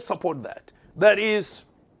 they all support that. That is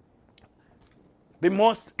the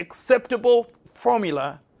most acceptable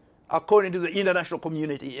formula according to the international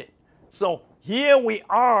community. So here we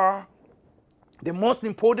are. The most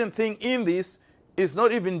important thing in this is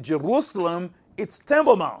not even Jerusalem, it's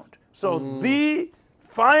Temple Mount. So the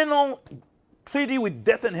final treaty with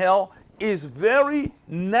death and hell is very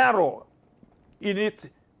narrow in its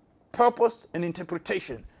purpose and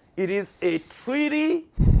interpretation. It is a treaty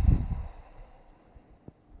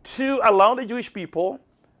to allow the Jewish people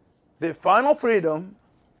the final freedom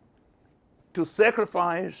to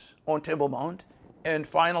sacrifice on Temple Mount, and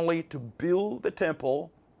finally to build the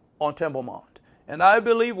temple on Temple Mount. And I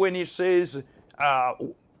believe when he says,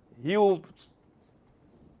 you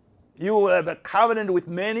have a covenant with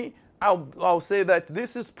many, I'll say that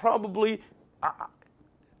this is probably,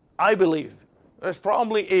 I believe, there's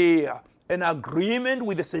probably an agreement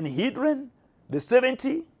with the Sanhedrin, the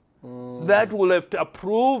 70, that will have to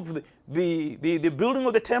approve the building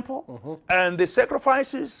of the temple and the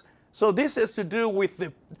sacrifices. So this has to do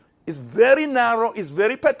with it's very narrow, it's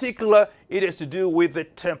very particular, it has to do with the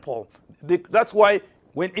temple. That's why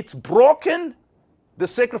when it's broken, the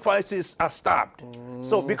sacrifices are stopped.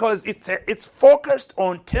 So because it's focused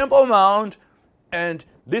on Temple Mount, and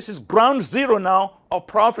this is ground zero now of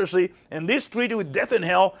prophecy, and this treaty with death and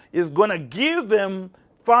hell is going to give them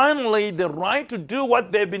finally the right to do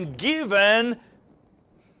what they've been given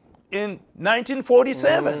in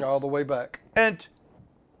 1947. All the way back. And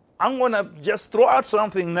I'm going to just throw out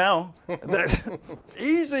something now. That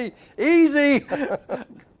easy.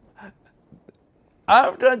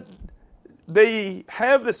 After they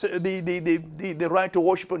have the right to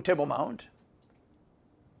worship on Temple Mount,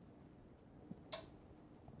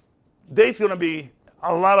 there's going to be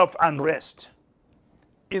a lot of unrest,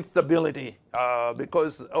 instability,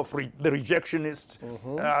 because of the rejectionists,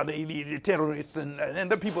 the terrorists,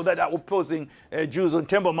 and the people that are opposing Jews on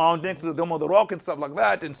Temple Mount next to the Dome of the Rock and stuff like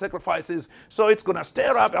that, and sacrifices. So it's going to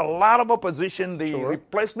stir up a lot of opposition. The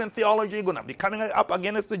replacement theology going to be coming up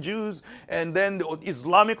against the Jews, and then the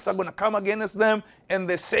Islamics are going to come against them, and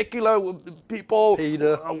the secular people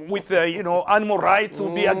with animal rights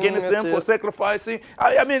will be against them for sacrificing.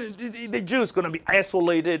 I mean, the Jews going to be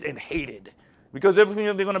isolated and hated, because everything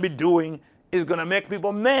that they're going to be doing is going to make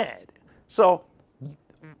people mad. So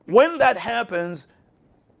when that happens,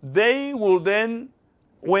 they will then,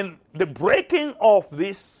 when the breaking of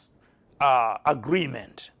this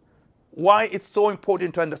agreement, why it's so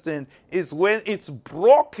important to understand is when it's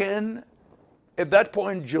broken, at that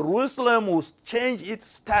point Jerusalem will change its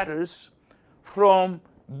status from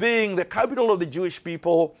being the capital of the Jewish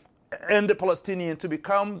people and the Palestinians to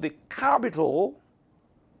become the capital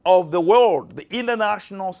of the world, the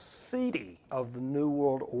international city. Of the New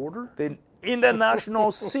World Order? The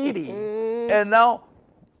international city. And now,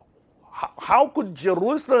 how could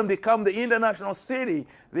Jerusalem become the international city?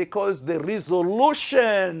 Because the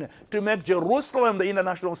resolution to make Jerusalem the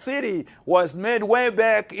international city was made way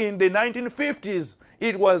back in the 1950s.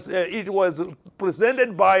 It was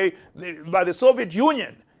presented by the Soviet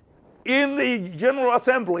Union in the General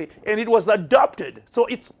Assembly, and it was adopted. So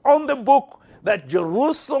it's on the book that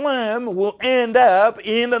Jerusalem will end up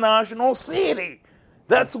in the national city.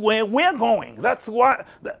 That's where we're going. That's why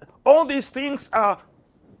all these things are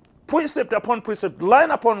precept upon precept,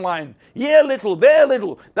 line upon line, here a little, there a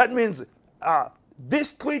little. That means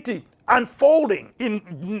this treaty unfolding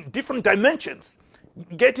in different dimensions,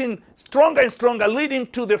 getting stronger and stronger, leading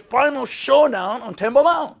to the final showdown on Temple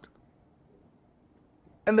Mount.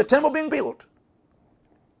 And the temple being built.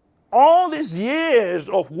 All these years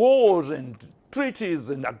of wars and treaties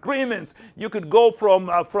and agreements, you could go from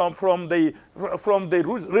the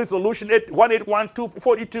resolution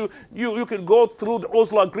 181242. You could go through the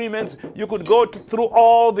Oslo agreements. You could go through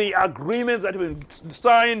all the agreements that have been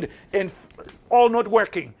signed and all not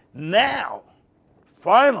working. Now,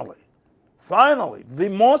 finally, the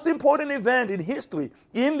most important event in history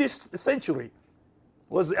in this century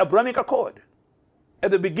was the Abrahamic Accord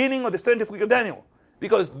at the beginning of the 70th week of Daniel.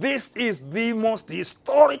 Because this is the most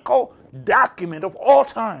historical document of all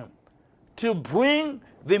time to bring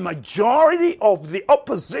the majority of the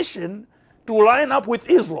opposition to line up with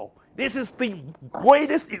Israel. This is the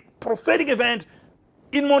greatest prophetic event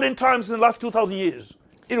in modern times in the last 2,000 years.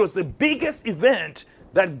 It was the biggest event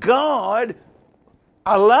that God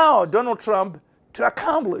allowed Donald Trump to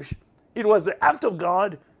accomplish. It was the act of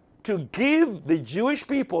God to give the Jewish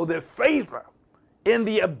people the favor and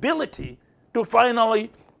the ability to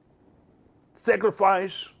finally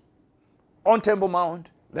sacrifice on Temple Mount,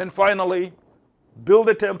 then finally build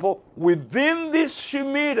a temple. Within this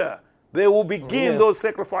Shemitah, they will begin those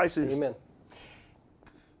sacrifices. Amen.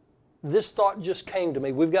 This thought just came to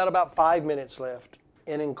me. We've got about 5 minutes left.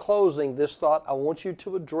 And in closing this thought, I want you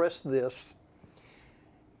to address this.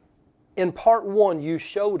 In part 1, you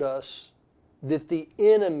showed us that the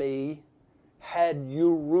enemy had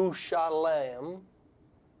Jerusalem,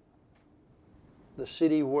 the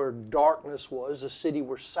city where darkness was, the city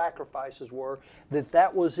where sacrifices were,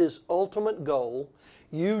 that was his ultimate goal.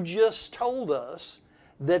 You just told us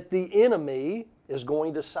that the enemy is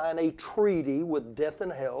going to sign a treaty with death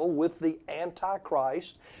and hell, with the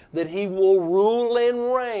Antichrist, that he will rule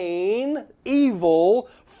and reign evil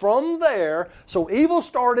from there. So evil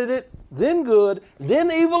started it, then good,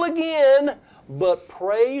 then evil again, but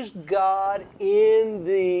praise God, in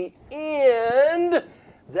the end,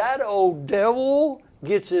 that old devil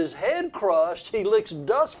gets his head crushed. He licks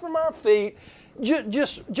dust from our feet.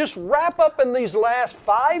 Just wrap up in these last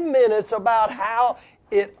 5 minutes about how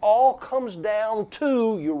it all comes down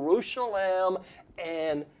to Jerusalem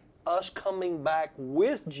and us coming back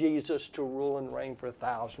with Jesus to rule and reign for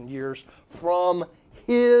 1,000 years from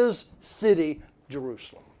his city,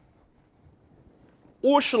 Jerusalem.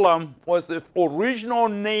 Jerusalem was the original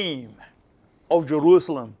name of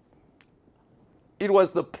Jerusalem. It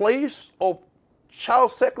was the place of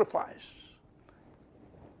child sacrifice.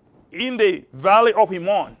 In the valley of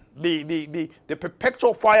Hinnom, the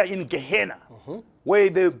perpetual fire in Gehenna, where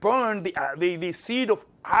they burned the seed of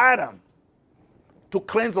Adam to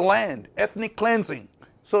cleanse the land, ethnic cleansing,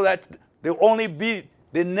 so that there will only be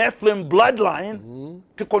the Nephilim bloodline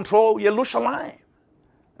to control Jerusalem.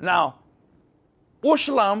 Now,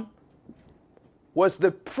 Jerusalem was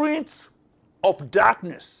the prince of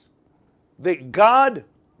darkness, the god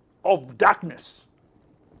of darkness,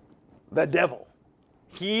 the devil.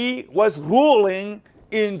 He was ruling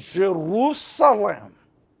in Jerusalem,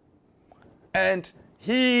 and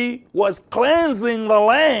he was cleansing the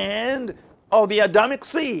land of the Adamic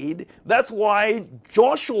seed. That's why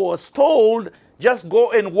Joshua was told, just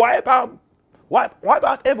go and wipe out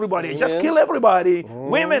everybody, Amen. Just kill everybody,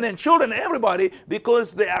 women and children, everybody,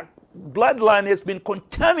 because their bloodline has been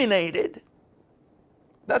contaminated.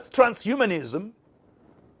 That's transhumanism.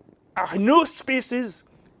 A new species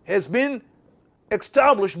has been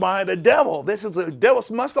established by the devil. This is the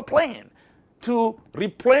devil's master plan, to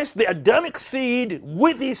replace the Adamic seed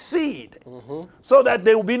with his seed, so that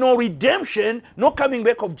there will be no redemption, no coming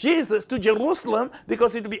back of Jesus to Jerusalem,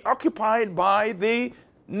 because it will be occupied by the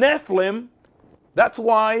Nephilim. That's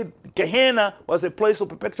why Gehenna was a place of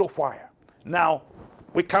perpetual fire. Now,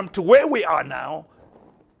 we come to where we are now.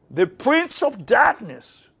 The prince of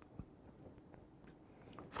darkness,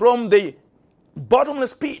 from the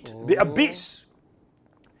bottomless pit, the abyss,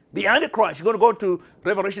 the Antichrist. You're going to go to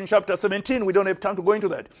Revelation chapter 17. We don't have time to go into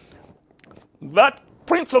that. That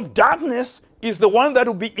prince of darkness is the one that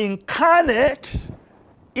will be incarnate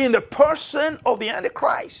in the person of the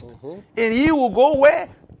Antichrist. And he will go where?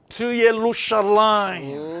 To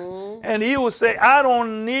Jerusalem. And he will say, I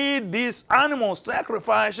don't need these animal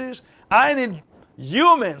sacrifices. I need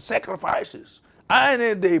human sacrifices. I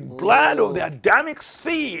need the blood of the Adamic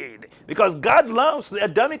seed, because God loves the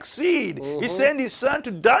Adamic seed. He sent his son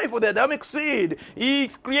to die for the Adamic seed.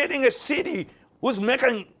 He's creating a city who's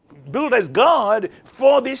built as God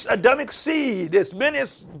for this Adamic seed. As many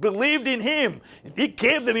as believed in him, he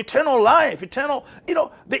gave them eternal life, eternal,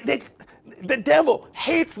 the devil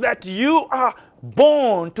hates that you are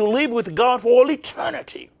born to live with God for all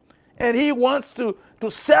eternity. And he wants to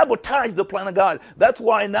sabotage the plan of God. That's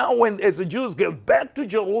why now as the Jews get back to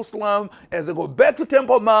Jerusalem, as they go back to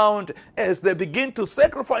Temple Mount, as they begin to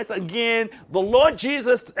sacrifice again, the Lord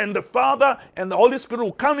Jesus and the Father and the Holy Spirit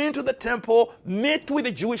will come into the temple, meet with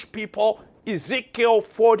the Jewish people. Ezekiel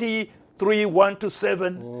 43,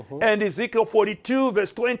 1-7, and Ezekiel 42,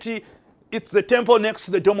 verse 20, it's the temple next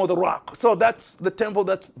to the Dome of the Rock. So that's the temple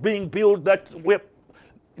that's being built, that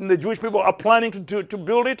the Jewish people are planning to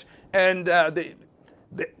build it. And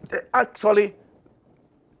actually,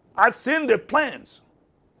 I've seen the plans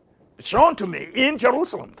shown to me in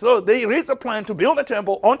Jerusalem. So there is a plan to build a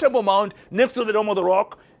temple on Temple Mount next to the Dome of the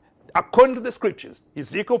Rock, according to the scriptures.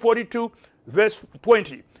 Ezekiel 42, verse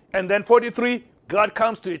 20. And then 43, God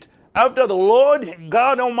comes to it. after the Lord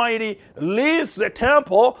God Almighty leaves the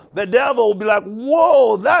temple, the devil will be like,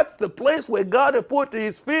 whoa, that's the place where God has put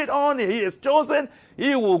his feet on, he has chosen.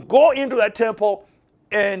 He will go into that temple,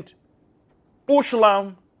 and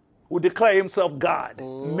Ushalam will declare himself God,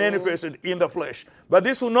 manifested in the flesh. But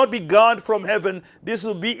this will not be God from heaven. This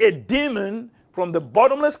will be a demon from the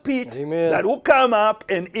bottomless pit that will come up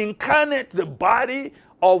and incarnate the body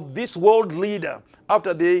of this world leader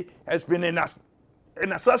after there has been an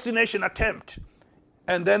assassination attempt.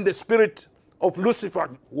 And then the spirit of Lucifer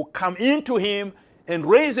will come into him and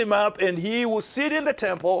raise him up, and he will sit in the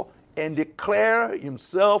temple and declare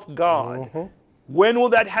himself God. When will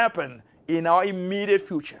that happen? In our immediate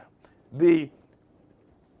future. The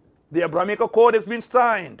Abrahamic Accord has been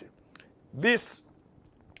signed. This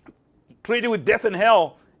treaty with death and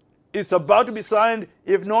hell is about to be signed,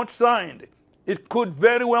 if not signed. It could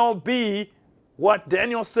very well be what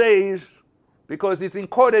Daniel says, because it's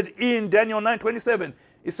encoded in Daniel 9:27.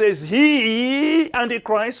 It says, he,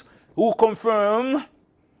 Antichrist, will confirm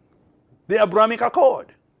the Abrahamic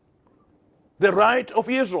Accord, the right of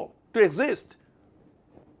Israel to exist,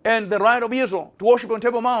 and the right of Israel to worship on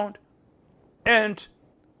Temple Mount, and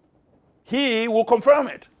he will confirm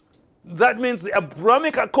it. That means the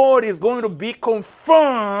Abrahamic Accord is going to be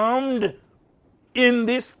confirmed in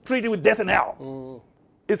this treaty with death and hell.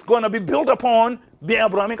 It's going to be built upon the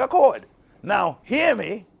Abrahamic Accord. Now, hear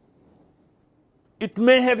me. It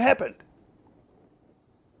may have happened.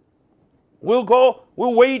 We'll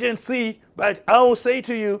wait and see, but I will say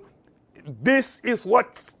to you, this is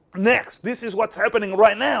what's next. This is what's happening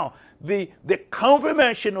right now. The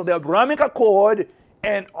confirmation of the Abrahamic Accord,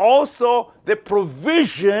 and also the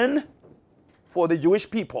provision for the Jewish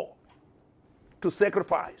people to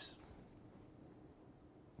sacrifice.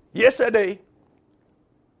 Yesterday,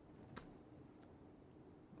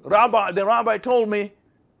 the rabbi told me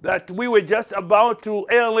that we were just about to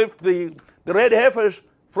airlift the red heifers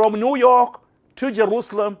from New York to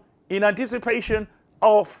Jerusalem in anticipation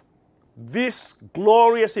of this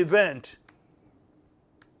glorious event,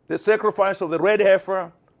 the sacrifice of the red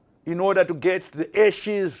heifer, in order to get the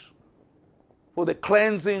ashes for the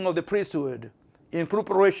cleansing of the priesthood in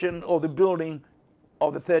preparation of the building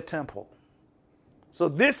of the third temple. So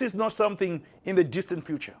this is not something in the distant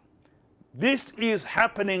future. This is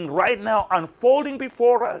happening right now, unfolding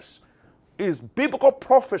before us, is biblical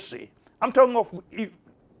prophecy. I'm talking of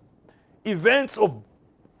events of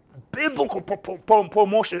biblical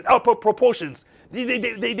proportions.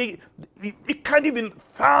 You can't even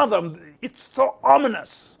fathom. It's so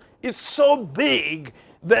ominous. It's so big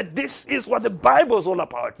that this is what the Bible is all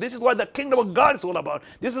about. This is what the kingdom of God is all about.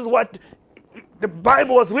 This is what the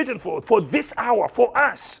Bible was written for this hour, for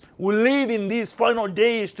us. We live in these final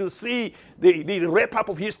days to see the wrap-up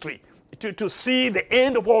of history, to see the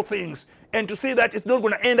end of all things, and to see that it's not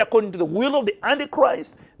going to end according to the will of the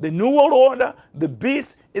Antichrist, the New World Order, the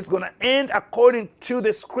beast. It's going to end according to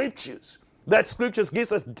the Scriptures. That Scriptures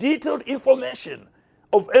gives us detailed information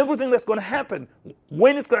of everything that's going to happen,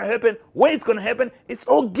 when it's going to happen, where it's going to happen. It's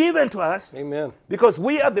all given to us. Amen. Because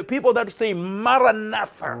we are the people that say,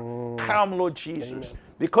 Maranatha, come Lord Jesus. Amen.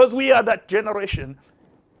 Because we are that generation,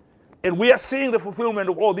 and we are seeing the fulfillment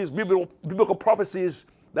of all these biblical prophecies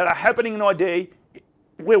that are happening in our day.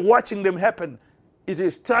 We're watching them happen. It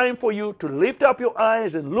is time for you to lift up your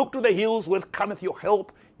eyes and look to the hills whence cometh your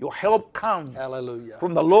help. Your help comes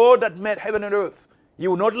from the Lord that made heaven and earth. He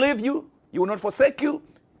will not leave you. He will not forsake you.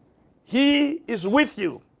 He is with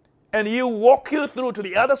you, and He will walk you through to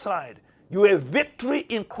the other side. You have victory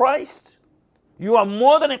in Christ. You are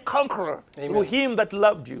more than a conqueror through Him that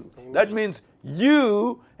loved you. Amen. That means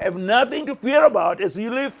you have nothing to fear about as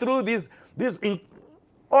you live through these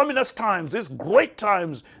ominous times, these great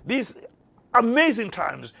times, these amazing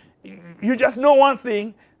times. You just know one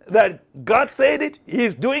thing, that God said it,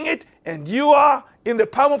 He's doing it, and you are in the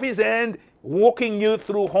palm of His hand, walking you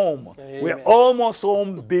through home. Amen. We're almost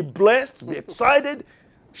home. Be blessed, be excited.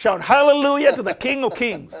 Shout hallelujah to the King of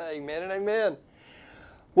Kings. Amen and amen.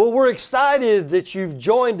 Well, we're excited that you've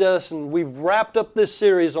joined us, and we've wrapped up this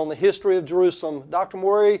series on the history of Jerusalem. Dr.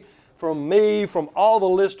 Mawire, from me, from all the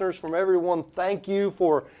listeners, from everyone, thank you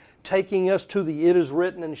for taking us to the It Is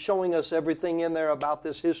Written and showing us everything in there about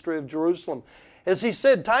this history of Jerusalem. As he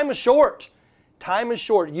said, time is short. Time is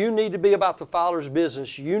short. You need to be about the Father's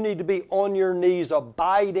business. You need to be on your knees,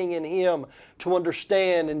 abiding in Him to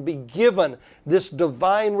understand and be given this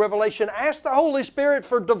divine revelation. Ask the Holy Spirit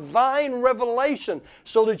for divine revelation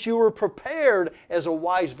so that you are prepared as a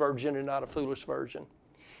wise virgin and not a foolish virgin.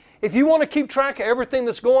 If you want to keep track of everything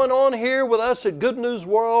that's going on here with us at Good News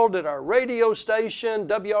World, at our radio station,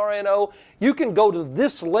 WRNO, you can go to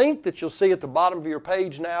this link that you'll see at the bottom of your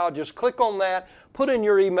page now. Just click on that, put in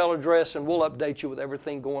your email address, and we'll update you with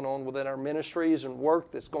everything going on within our ministries and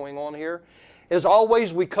work that's going on here. As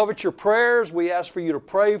always, we covet your prayers. We ask for you to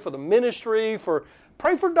pray for the ministry,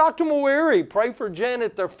 pray for Dr. Mawire, pray for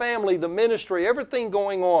Janet, their family, the ministry, everything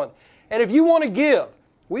going on. And if you want to give,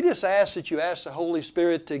 we just ask that you ask the Holy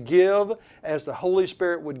Spirit to give as the Holy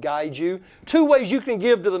Spirit would guide you. 2 ways you can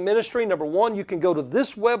give to the ministry. Number 1, you can go to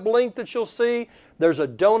this web link that you'll see. There's a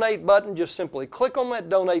donate button. Just simply click on that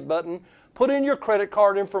donate button. Put in your credit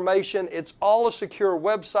card information. It's all a secure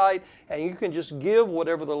website, and you can just give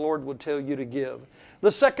whatever the Lord would tell you to give.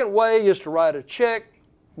 The second way is to write a check,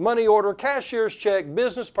 money order, cashier's check,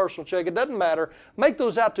 business, personal check. It doesn't matter. Make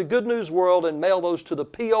those out to Good News World and mail those to the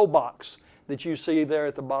P.O. Box that you see there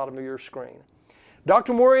at the bottom of your screen.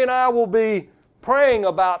 Dr. Mawire and I will be praying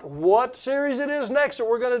about what series it is next that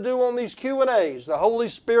we're going to do on these Q&As. The Holy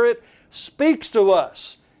Spirit speaks to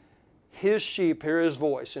us. His sheep hear His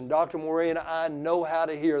voice, and Dr. Mawire and I know how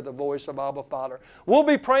to hear the voice of Abba Father. We'll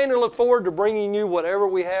be praying and look forward to bringing you whatever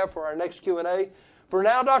we have for our next Q&A. For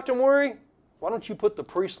now, Dr. Mawire, why don't you put the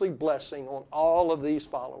priestly blessing on all of these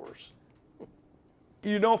followers?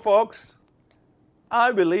 You know, folks,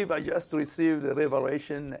 I believe I just received a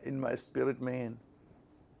revelation in my spirit, man.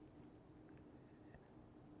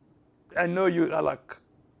 I know you are like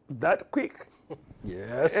that quick.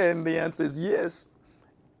 Yes. And the answer is yes.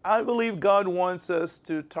 I believe God wants us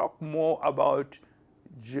to talk more about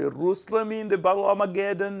Jerusalem in the Battle of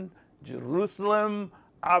Armageddon, Jerusalem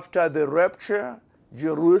after the rapture,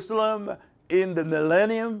 Jerusalem in the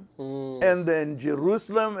millennium, and then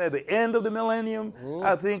Jerusalem at the end of the millennium.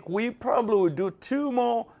 I think we probably will do 2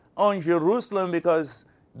 more on Jerusalem because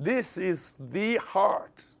this is the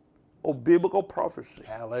heart of biblical prophecy.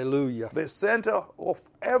 Hallelujah. The center of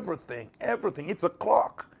everything, everything. It's a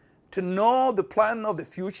clock. To know the plan of the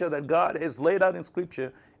future that God has laid out in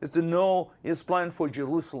Scripture is to know His plan for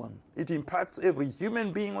Jerusalem. It impacts every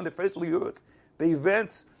human being on the face of the earth. The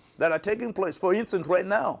events that are taking place, for instance, right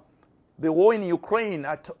now, the war in Ukraine,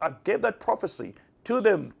 I gave that prophecy to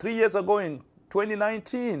them 3 years ago in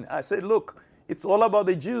 2019. I said, look, it's all about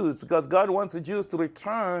the Jews because God wants the Jews to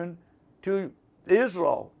return to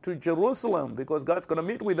Israel, to Jerusalem, because God's going to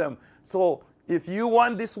meet with them. So if you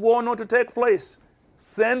want this war not to take place,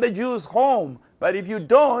 send the Jews home. But if you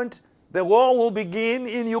don't, the war will begin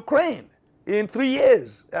in Ukraine in 3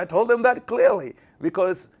 years. I told them that clearly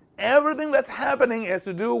because everything that's happening has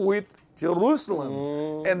to do with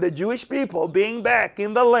Jerusalem and the Jewish people being back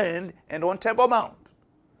in the land and on Temple Mount.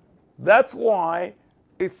 That's why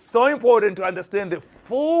it's so important to understand the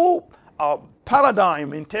full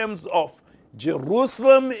paradigm in terms of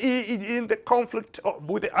Jerusalem in the conflict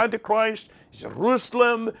with the Antichrist,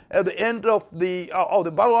 Jerusalem at the end of the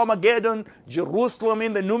Battle of Armageddon, Jerusalem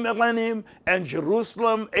in the new millennium, and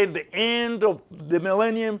Jerusalem at the end of the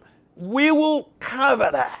millennium. We will cover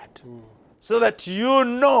that so that you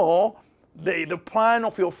know the plan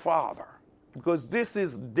of your Father, because this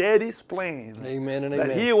is Daddy's plan. Amen and that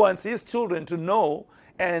amen. He wants His children to know.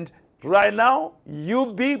 And right now,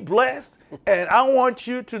 you be blessed, and I want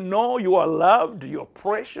you to know you are loved, you're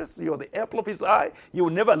precious, you're the apple of His eye. He will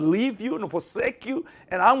never leave you nor forsake you,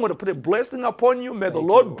 and I'm going to put a blessing upon you. May the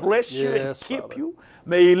Lord bless you and keep you.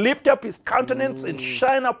 May He lift up His countenance and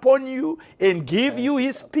shine upon you and give you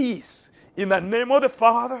His peace. In the name of the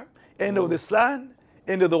Father, and of the Son,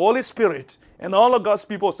 and of the Holy Spirit. And all of God's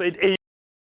people said, amen.